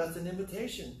 Come. That's an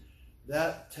invitation.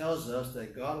 That tells us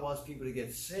that God wants people to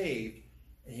get saved,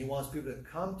 and he wants people to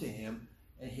come to him,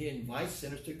 and he invites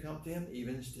sinners to come to him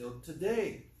even still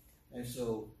today. And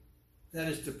so that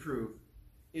is to prove,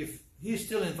 if he's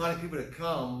still inviting people to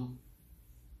come,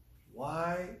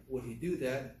 why would he do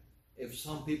that if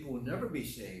some people will never be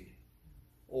saved?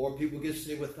 Or people get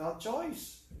saved without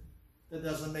choice? That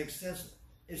doesn't make sense.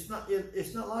 It's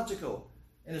not logical.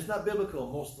 And it's not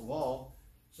biblical, most of all.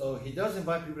 So he does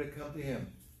invite people to come to him.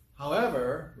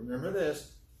 However, remember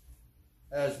this,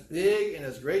 as big and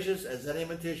as gracious as that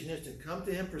invitation is to come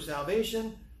to him for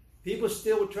salvation, people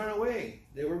still would turn away.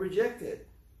 They were rejected.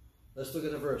 Let's look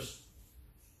at the verse.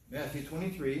 Matthew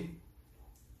 23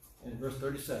 and verse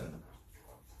 37.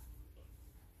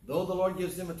 Though the Lord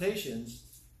gives invitations,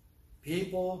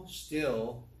 people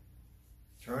still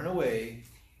turn away,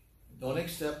 don't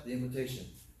accept the invitation.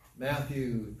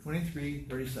 Matthew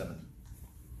 23:37.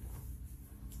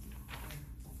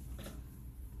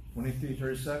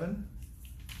 23:37.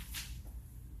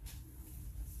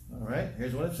 All right,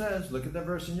 here's what it says. Look at the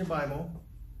verse in your Bible.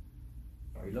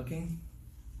 Are you looking?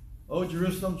 O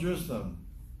Jerusalem, Jerusalem,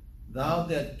 thou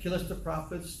that killest the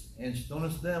prophets and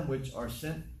stonest them which are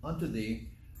sent unto thee,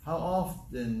 how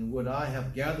often would I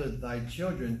have gathered thy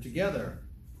children together?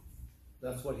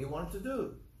 That's what he wanted to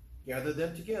do. Gather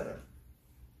them together.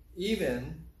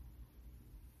 Even,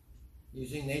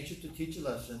 using nature to teach a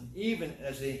lesson, even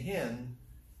as a hen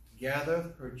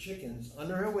gathereth her chickens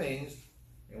under her wings,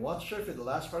 and watch carefully the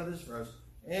last part of this verse,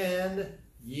 and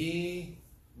ye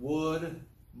would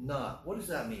not. What does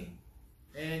that mean?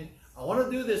 And I want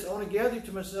to do this, I want to gather you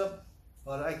to myself,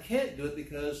 but I can't do it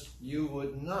because you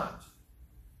would not.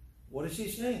 What is he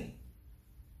saying?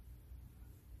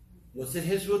 Was it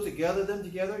his will to gather them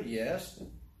together? Yes.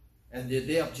 And did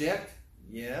they object?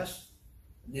 Yes.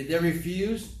 Did they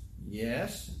refuse?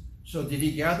 Yes. So did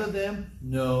he gather them?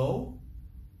 No.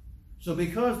 So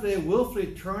because they willfully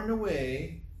turned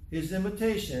away his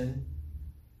invitation,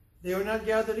 they were not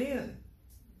gathered in.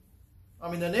 I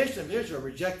mean, the nation of Israel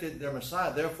rejected their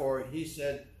Messiah. Therefore, he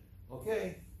said,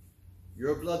 okay,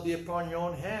 your blood be upon your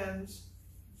own hands.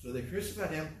 So they crucified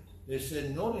him. They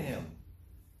said no to him.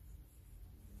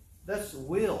 That's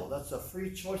will. That's a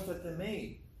free choice that they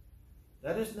made.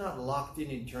 That is not locked in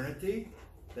eternity,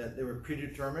 that they were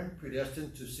predetermined,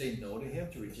 predestined to say no to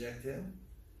him, to reject him.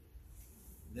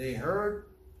 They heard,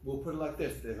 we'll put it like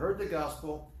this, they heard the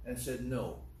gospel and said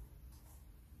no.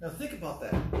 Now think about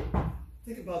that.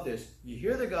 Think about this. You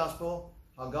hear the gospel,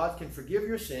 how God can forgive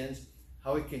your sins,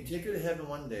 how he can take you to heaven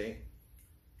one day,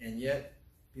 and yet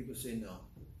people say no.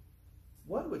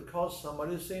 What would cause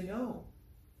somebody to say no?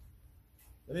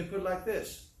 Let me put it like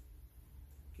this.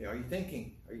 Okay, are you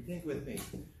thinking? Are you thinking with me?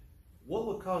 What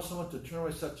would cause someone to turn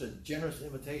away such a generous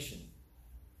invitation?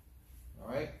 All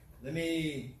right, let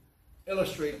me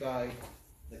illustrate by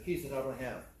the keys that I don't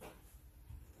have.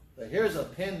 So here's a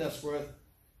pen that's worth,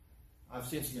 I've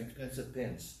seen some expensive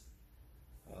pens.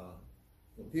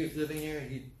 When Peter's living here,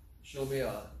 he showed me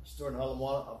a store in Harlem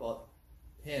about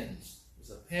pens.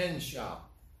 It's a pen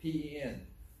shop, P-E-N,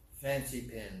 fancy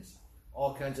pens,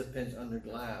 all kinds of pens under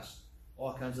glass,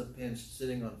 all kinds of pens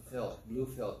sitting on felt, blue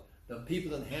felt. The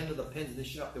people that handle the pens in the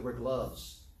shop, they wear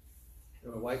gloves. They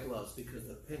wear white gloves because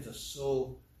the pens are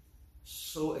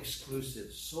so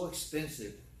exclusive, so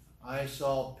expensive. I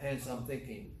saw pens, I'm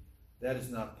thinking, that is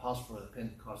not possible for a pen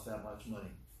to cost that much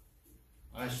money.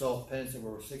 I saw pens that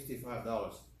were $65.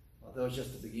 Well, that was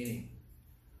just the beginning.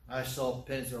 I saw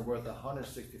pens that were worth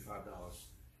 $165.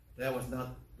 That was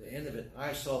not the end of it.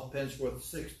 I saw pens worth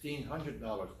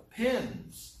 $1,600.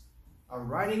 Pens, a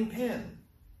writing pen.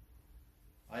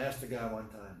 I asked the guy one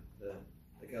time, the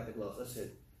guy with the gloves, I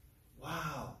said,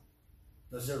 wow,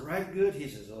 does it write good? He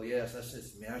says, oh yes. I said,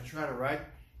 may I try to write?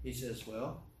 He says,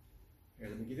 well, here,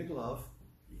 let me give you a glove.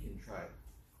 You can try it.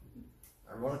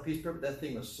 I wrote on a piece of paper. That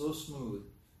thing was so smooth,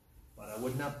 but I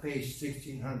would not pay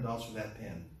 $1,600 for that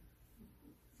pen.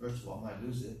 First of all, I might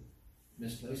lose it,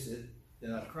 misplace it,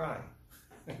 then I'd cry.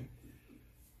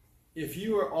 If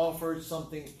you were offered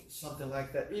something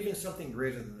like that, even something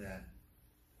greater than that,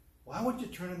 why would you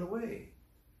turn it away?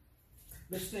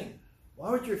 Let's think.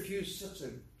 Why would you refuse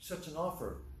such an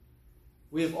offer?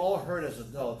 We have all heard as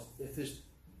adults, if it's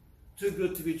too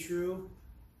good to be true,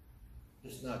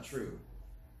 it's not true.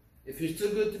 If it's too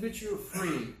good to be true,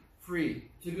 free.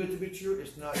 Too good to be true,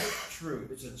 it's not true.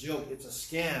 It's a joke. It's a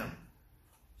scam.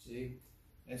 See?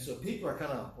 And so people are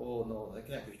kind of, oh no, that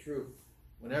can't be true.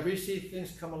 Whenever you see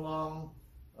things come along,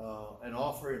 an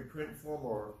offer in print form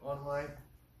or online,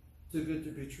 too good to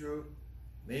be true,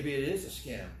 maybe it is a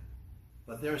scam.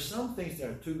 But there are some things that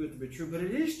are too good to be true, but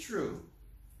it is true.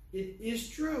 It is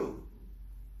true.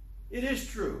 It is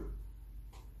true.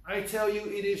 I tell you,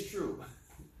 it is true.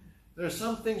 There are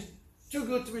some things too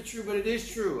good to be true, but it is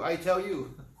true. I tell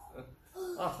you.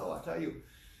 Oh, I tell you.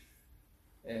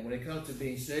 And when it comes to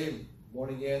being saved,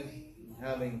 born again,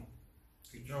 having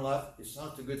eternal life, it's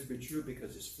not too good to be true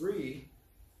because it's free,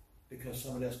 because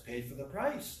somebody else paid for the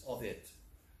price of it.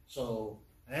 So,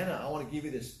 Anna, I want to give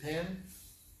you this pen.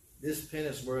 This pen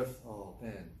is worth,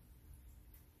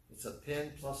 it's a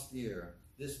pen plus year.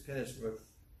 This pen is worth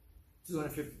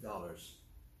 $250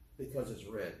 because it's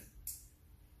red.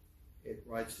 It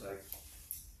writes like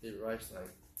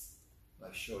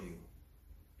show you.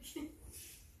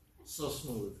 So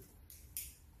smooth.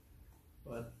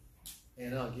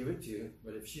 And I'll give it to you,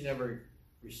 but if she never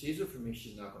receives it from me,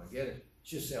 she's not going to get it.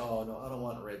 She'll say, oh no, I don't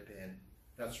want a red pen.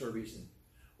 That's her reason.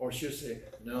 Or she'll say,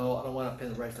 no, I don't want a pen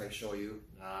that writes like show you.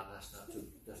 Nah, that's not too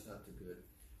good.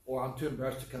 Or I'm too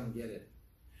embarrassed to come and get it.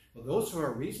 Well, those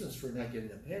are reasons for not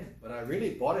getting a pen. But I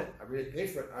really bought it. I really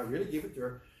paid for it. I really gave it to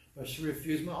her. But she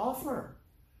refused my offer.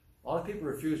 A lot of people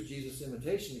refuse Jesus'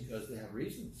 invitation because they have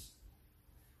reasons.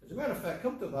 As a matter of fact,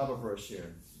 come to a Bible verse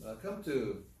here.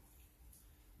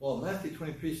 Matthew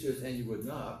 23 says, and you would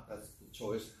not. That's the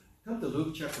choice. Come to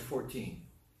Luke chapter 14.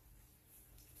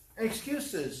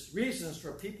 Excuses, reasons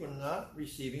for people not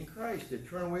receiving Christ. They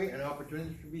turn away an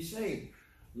opportunity to be saved.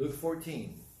 Luke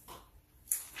 14.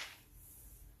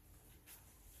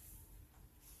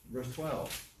 Verse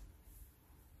 12.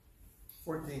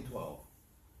 14:12. All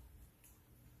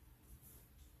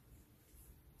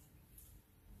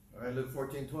right, Luke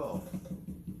 14:12.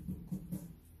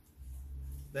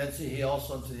 Then said he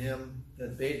also unto him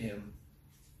that bade him,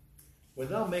 when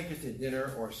thou makest a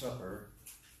dinner or supper,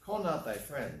 call not thy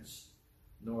friends,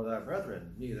 nor thy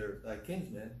brethren, neither thy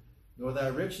kinsmen, nor thy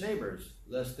rich neighbors,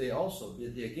 lest they also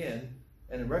bid thee again,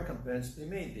 and a recompense be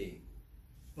made thee.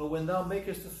 But when thou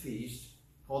makest a feast,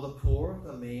 call the poor,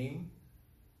 the lame,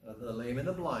 and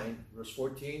the blind, verse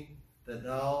 14, and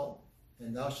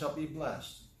thou shalt be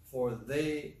blessed, for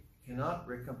they cannot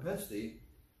recompense thee,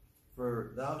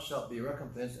 for thou shalt be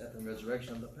recompensed at the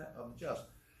resurrection of the just.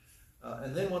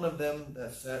 And then one of them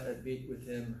that sat at meat with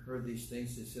him heard these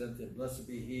things, and said unto him, blessed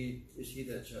is he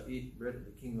that shall eat bread of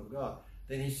the kingdom of God.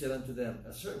 Then he said unto them,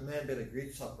 a certain man made a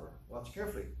great supper. Watch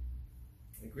carefully.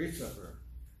 A great supper.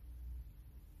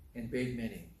 And bade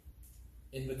many.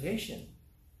 Invitation.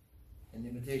 An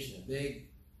invitation. A big,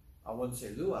 I wouldn't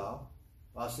say luau,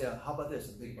 but I'll say, how about this?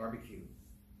 A big barbecue.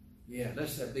 Yeah,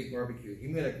 let's have a big barbecue. He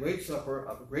made a great supper,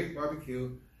 a great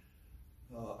barbecue,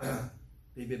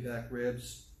 baby back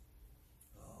ribs,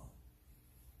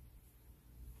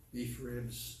 beef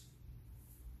ribs,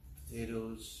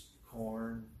 potatoes,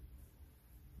 corn,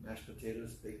 mashed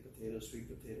potatoes, baked potatoes,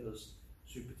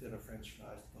 sweet potato french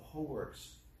fries, the whole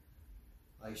works.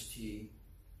 Iced tea,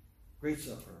 great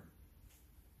supper.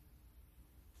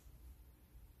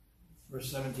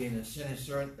 Verse 17, and sent his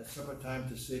servant at supper time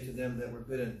to say to them that were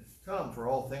bidden, come, for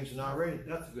all things are now ready.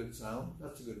 That's a good sound.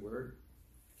 That's a good word.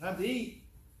 Time to eat.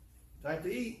 Time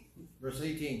to eat. Verse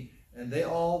 18, and they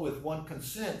all with one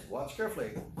consent, watch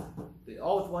carefully, they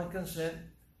all with one consent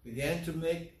began to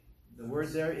make, the word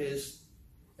there is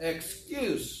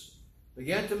excuse.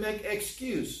 Began to make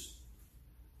excuse.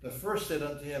 The first said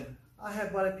unto him, I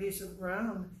have bought a piece of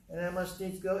ground, and I must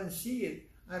needs go and see it.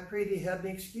 I pray thee have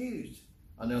me excused.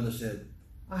 Another said,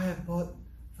 I have bought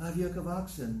 5 yoke of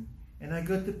oxen, and I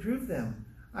go to prove them.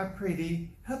 I pray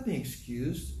thee have me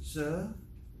excused, sir.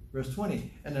 Verse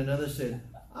 20, and another said,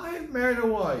 I have married a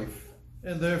wife,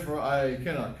 and therefore I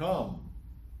cannot come.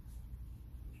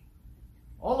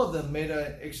 All of them made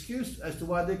an excuse as to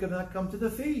why they could not come to the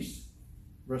feast.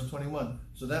 Verse 21,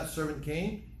 so that servant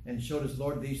came and showed his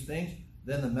Lord these things.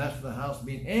 Then the master of the house,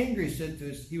 being angry, said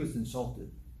to he was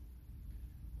insulted,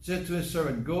 said to his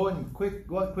servant, go out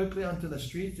quickly unto the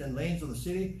streets and lanes of the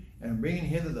city, and bring in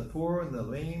hither the poor and the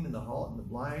lame and the halt and the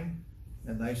blind.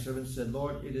 And thy servant said,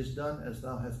 Lord, it is done as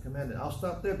thou hast commanded. I'll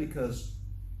stop there because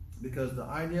the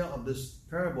idea of this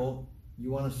parable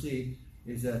you want to see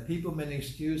is that people make an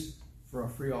excuse for a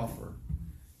free offer.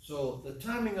 So the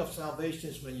timing of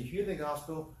salvation is when you hear the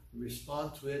gospel, you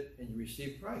respond to it, and you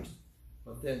receive Christ.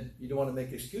 But then you don't want to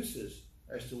make excuses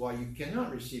as to why you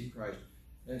cannot receive Christ.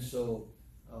 And so,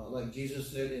 like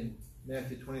Jesus said in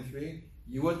Matthew 23,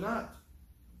 you would not.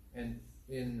 And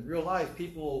in real life,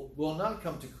 people will not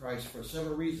come to Christ for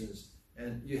several reasons.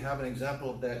 And you have an example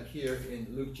of that here in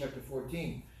Luke chapter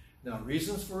 14. Now,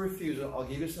 reasons for refusal, I'll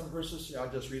give you some verses here. I'll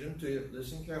just read them to you.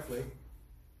 Listen carefully.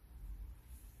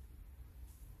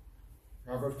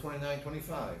 Proverbs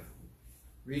 29:25.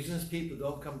 Reasons people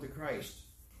don't come to Christ.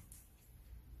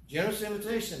 Generous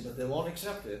invitation, but they won't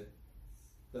accept it.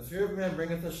 The fear of man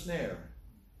bringeth a snare,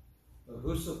 but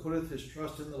whoso putteth his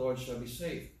trust in the Lord shall be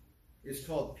safe. It's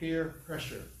called peer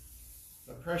pressure.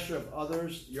 The pressure of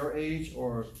others, your age,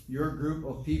 or your group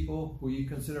of people who you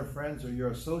consider friends, or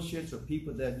your associates, or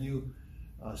people that you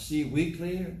see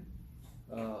weekly,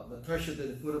 the pressure that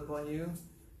they put upon you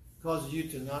causes you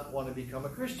to not want to become a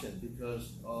Christian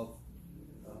because of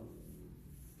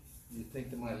you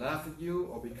think they might laugh at you,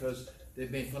 or because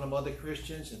they've made fun of other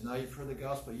Christians and now you've heard the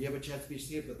gospel, you have a chance to be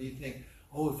saved, but you think,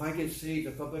 oh, if I get saved,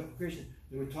 if I become a Christian,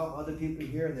 they would talk to other people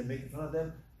here and they're making fun of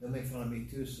them, they'll make fun of me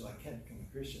too, so I can't become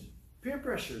a Christian. Peer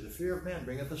pressure, the fear of man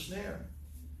bringeth a snare.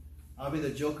 I'll be the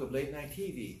joke of late night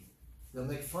TV. They'll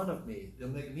make fun of me. They'll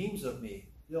make memes of me.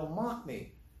 They'll mock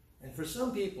me. And for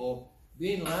some people,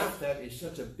 being laughed at is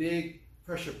such a big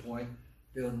pressure point,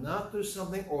 they'll not do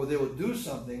something, or they will do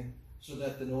something so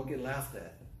that they don't get laughed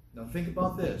at. Now think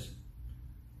about this.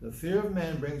 The fear of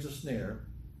man brings a snare.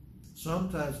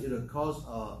 Sometimes it'll cause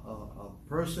a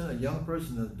person, a young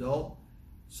person, an adult,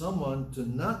 someone to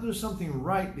not do something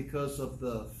right because of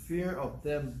the fear of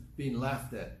them being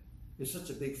laughed at. It's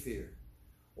such a big fear.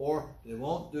 Or they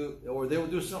will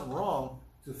do something wrong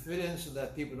to fit in so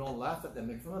that people don't laugh at them,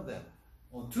 make fun of them.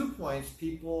 On 2 points,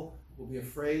 people will be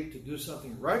afraid to do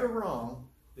something right or wrong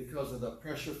because of the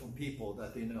pressure from people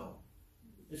that they know.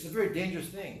 It's a very dangerous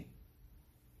thing.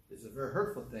 It's a very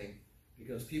hurtful thing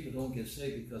because people don't get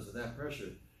saved because of that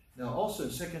pressure. Now also in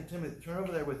 2 Timothy, turn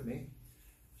over there with me.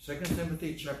 2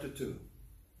 Timothy chapter 2.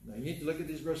 Now you need to look at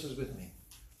these verses with me.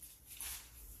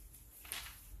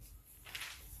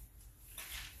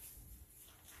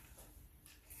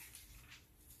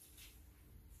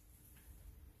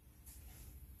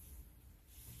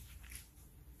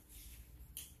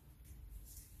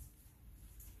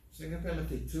 Second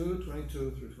Timothy 2:22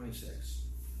 through 26.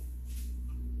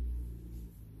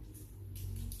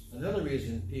 Another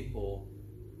reason people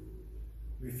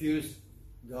refuse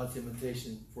God's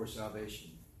invitation for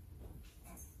salvation.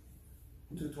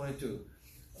 2:22.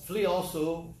 Flee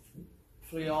also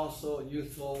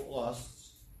youthful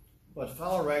lusts, but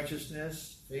follow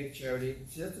righteousness, faith, charity.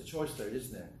 See, that's a choice there,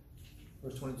 isn't it?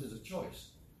 Verse 22 is a choice.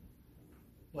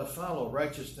 But follow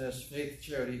righteousness, faith,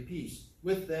 charity, peace,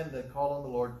 with them that call on the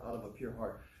Lord out of a pure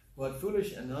heart. But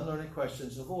foolish and unlearned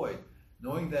questions avoid,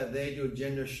 knowing that they do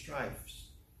engender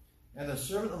strifes. And the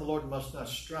servant of the Lord must not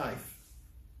strive,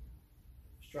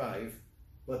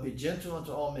 but be gentle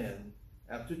unto all men,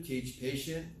 apt to teach,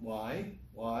 patient. Why?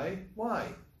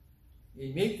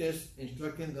 In meekness,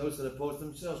 instructing those that oppose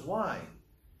themselves. Why?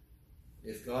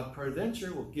 If God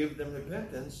peradventure will give them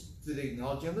repentance through the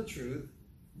acknowledging of the truth,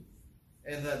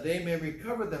 and that they may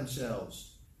recover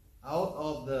themselves out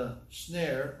of the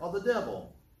snare of the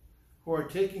devil, who are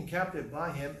taken captive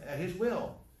by him at his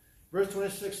will. Verse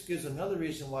 26 gives another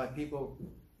reason why people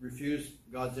refuse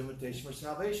God's invitation for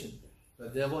salvation. The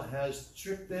devil has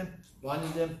tricked them,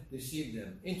 blinded them, deceived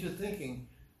them into thinking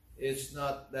it's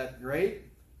not that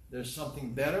great. There's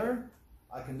something better.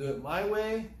 I can do it my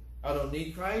way. I don't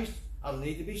need Christ. I don't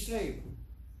need to be saved.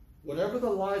 Whatever the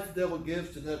lies the devil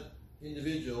gives to that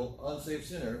individual, unsaved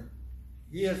sinner,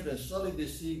 he has been subtly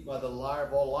deceived by the liar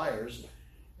of all liars,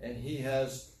 and he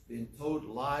has been told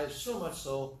lies so much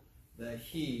so that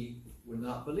he would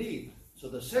not believe. So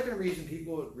the second reason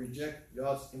people reject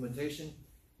God's invitation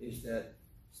is that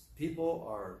people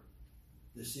are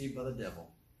deceived by the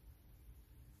devil.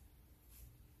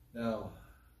 Now,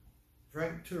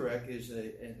 Frank Turek is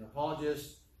an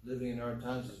apologist living in our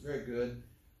times is very good.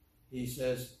 He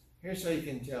says, here's how you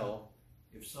can tell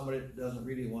if somebody doesn't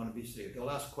really want to be saved. They'll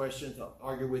ask questions, they'll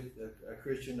argue with a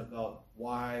Christian about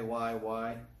why,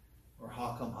 or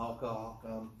how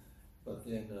come. But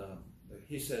then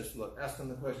he says, look, ask them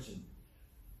the question.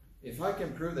 If I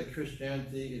can prove that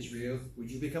Christianity is real, would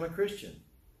you become a Christian?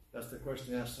 That's the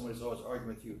question asked somebody who's always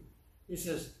arguing with you. He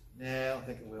says, nah, I don't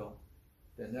think it will.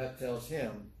 Then that tells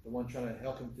him, the one trying to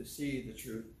help him to see the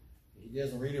truth, he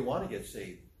doesn't really want to get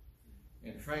saved.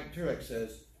 And Frank Turek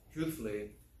says,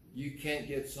 truthfully, you can't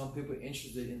get some people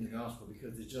interested in the gospel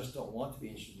because they just don't want to be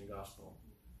interested in the gospel.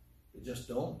 They just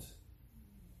don't.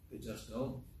 They just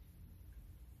don't.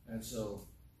 And so,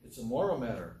 it's a moral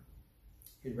matter.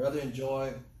 He'd rather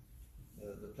enjoy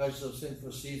the pleasures of sin for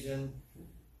a season.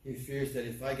 He fears that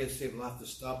if I get saved, I'll have to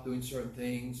stop doing certain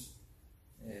things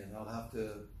and I'll have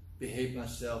to behave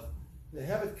myself. They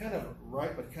have it kind of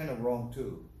right, but kind of wrong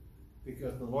too.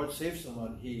 Because when the Lord saves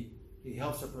someone, He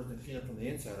helps a person clean up from the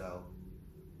inside out.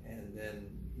 And then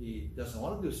He doesn't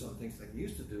want to do some things like He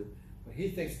used to do. But He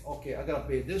thinks, okay, I got to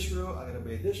obey this rule, I got to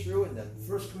obey this rule, and then the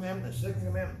first commandment, the second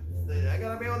commandment, I got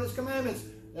to obey all these commandments.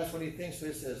 That's what He thinks. So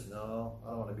He says, no, I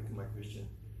don't want to become a Christian.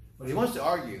 But He wants to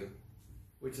argue,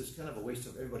 which is kind of a waste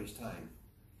of everybody's time.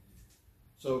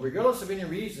 So regardless of any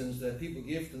reasons that people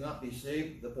give to not be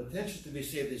saved, the potential to be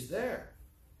saved is there.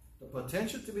 The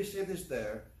potential to be saved is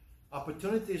there.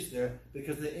 Opportunity is there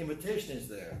because the invitation is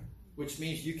there, which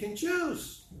means you can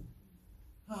choose.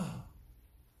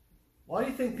 Why do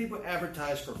you think people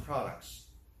advertise for products?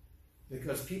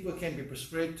 Because people can be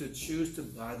persuaded to choose to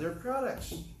buy their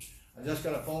products. I just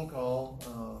got a phone call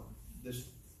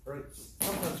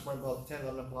sometimes around about 10,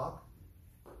 11 o'clock.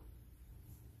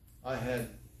 I had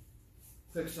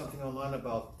clicked something online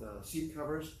about seat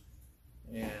covers,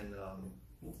 and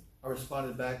I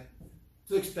responded back,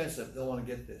 too expensive, don't want to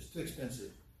get this, too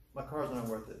expensive. My car's not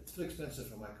worth it, it's too expensive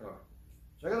for my car.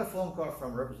 So I got a phone call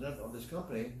from a representative of this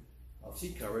company of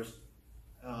seat covers.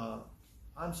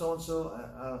 I'm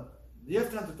so-and-so, do you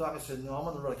have time to talk? I said, no, I'm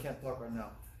on the road, I can't talk right now.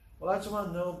 Well, I just want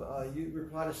to know, you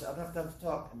replied, I said, I don't have time to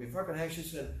talk. And before I could hang, she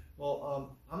said,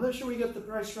 well, I'm not sure where you got the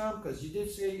price from, because you did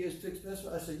say it's too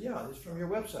expensive. I said, yeah, it's from your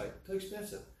website, too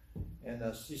expensive. And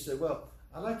she said, well,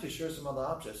 I'd like to share some other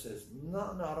options. I said, no,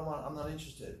 I don't want, I'm not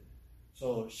interested.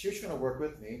 So she's trying to work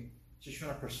with me. She's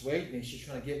trying to persuade me. She's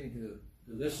trying to get me to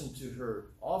listen to her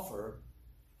offer.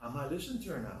 I'm not listening to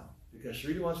her now, because she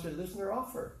really wants me to listen to her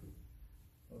offer.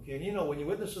 Okay, and you know, when you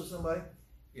witness to somebody,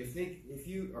 if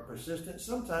you are persistent,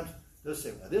 sometimes they'll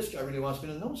say, well, this guy really wants me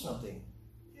to know something.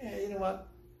 Yeah, you know what?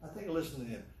 I think I'll listen to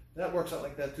him. That works out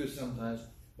like that too sometimes.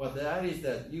 But the idea is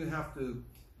that you have to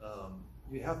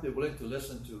be willing to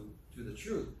listen to the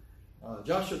truth.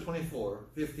 Joshua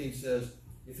 24:15 says,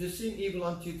 if it seem evil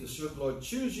unto you to serve the Lord,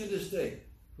 choose you this day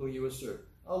who you will serve.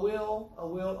 A will.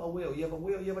 You have a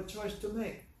will, you have a choice to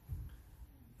make.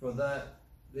 For that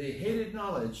they hated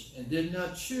knowledge and did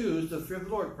not choose the fear of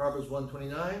the Lord. Proverbs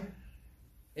 1:29.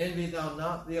 Envy thou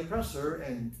not the oppressor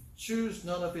and choose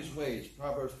none of his ways.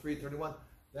 Proverbs 3:31.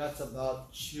 That's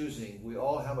about choosing. We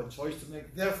all have a choice to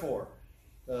make. Therefore,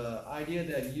 the idea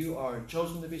that you are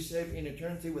chosen to be saved in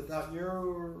eternity without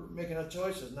your making a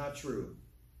choice is not true.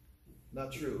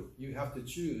 Not true. You have to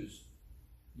choose.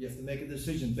 You have to make a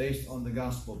decision based on the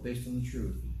gospel, based on the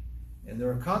truth. And there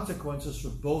are consequences for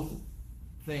both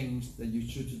things that you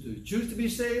choose to do. Choose to be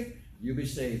saved, you be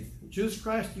saved. Choose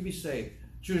Christ, you be saved.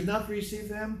 Choose not to receive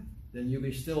Him, then you'll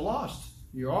be still lost.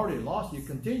 You're already lost. You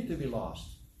continue to be lost.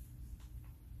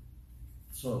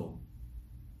 So,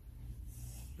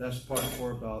 that's part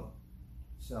 4 about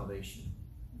salvation.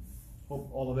 Hope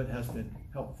all of it has been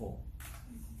helpful.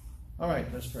 All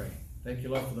right, let's pray. Thank you,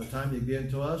 Lord, for the time you've given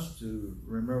to us to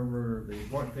remember the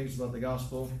important things about the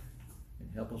gospel, and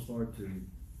help us, Lord, to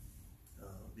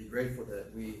be grateful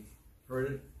that we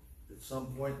heard it at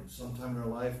some point in some time in our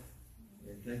life,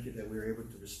 and thank you that we were able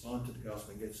to respond to the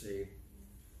gospel and get saved.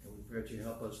 And we pray that you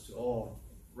help us to all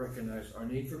recognize our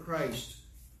need for Christ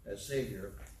as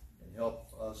Savior, and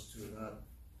help us to not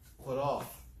put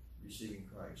off receiving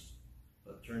Christ,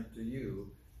 but turn to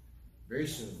you very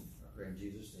soon. I pray in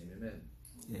Jesus' name, amen.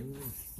 Amen.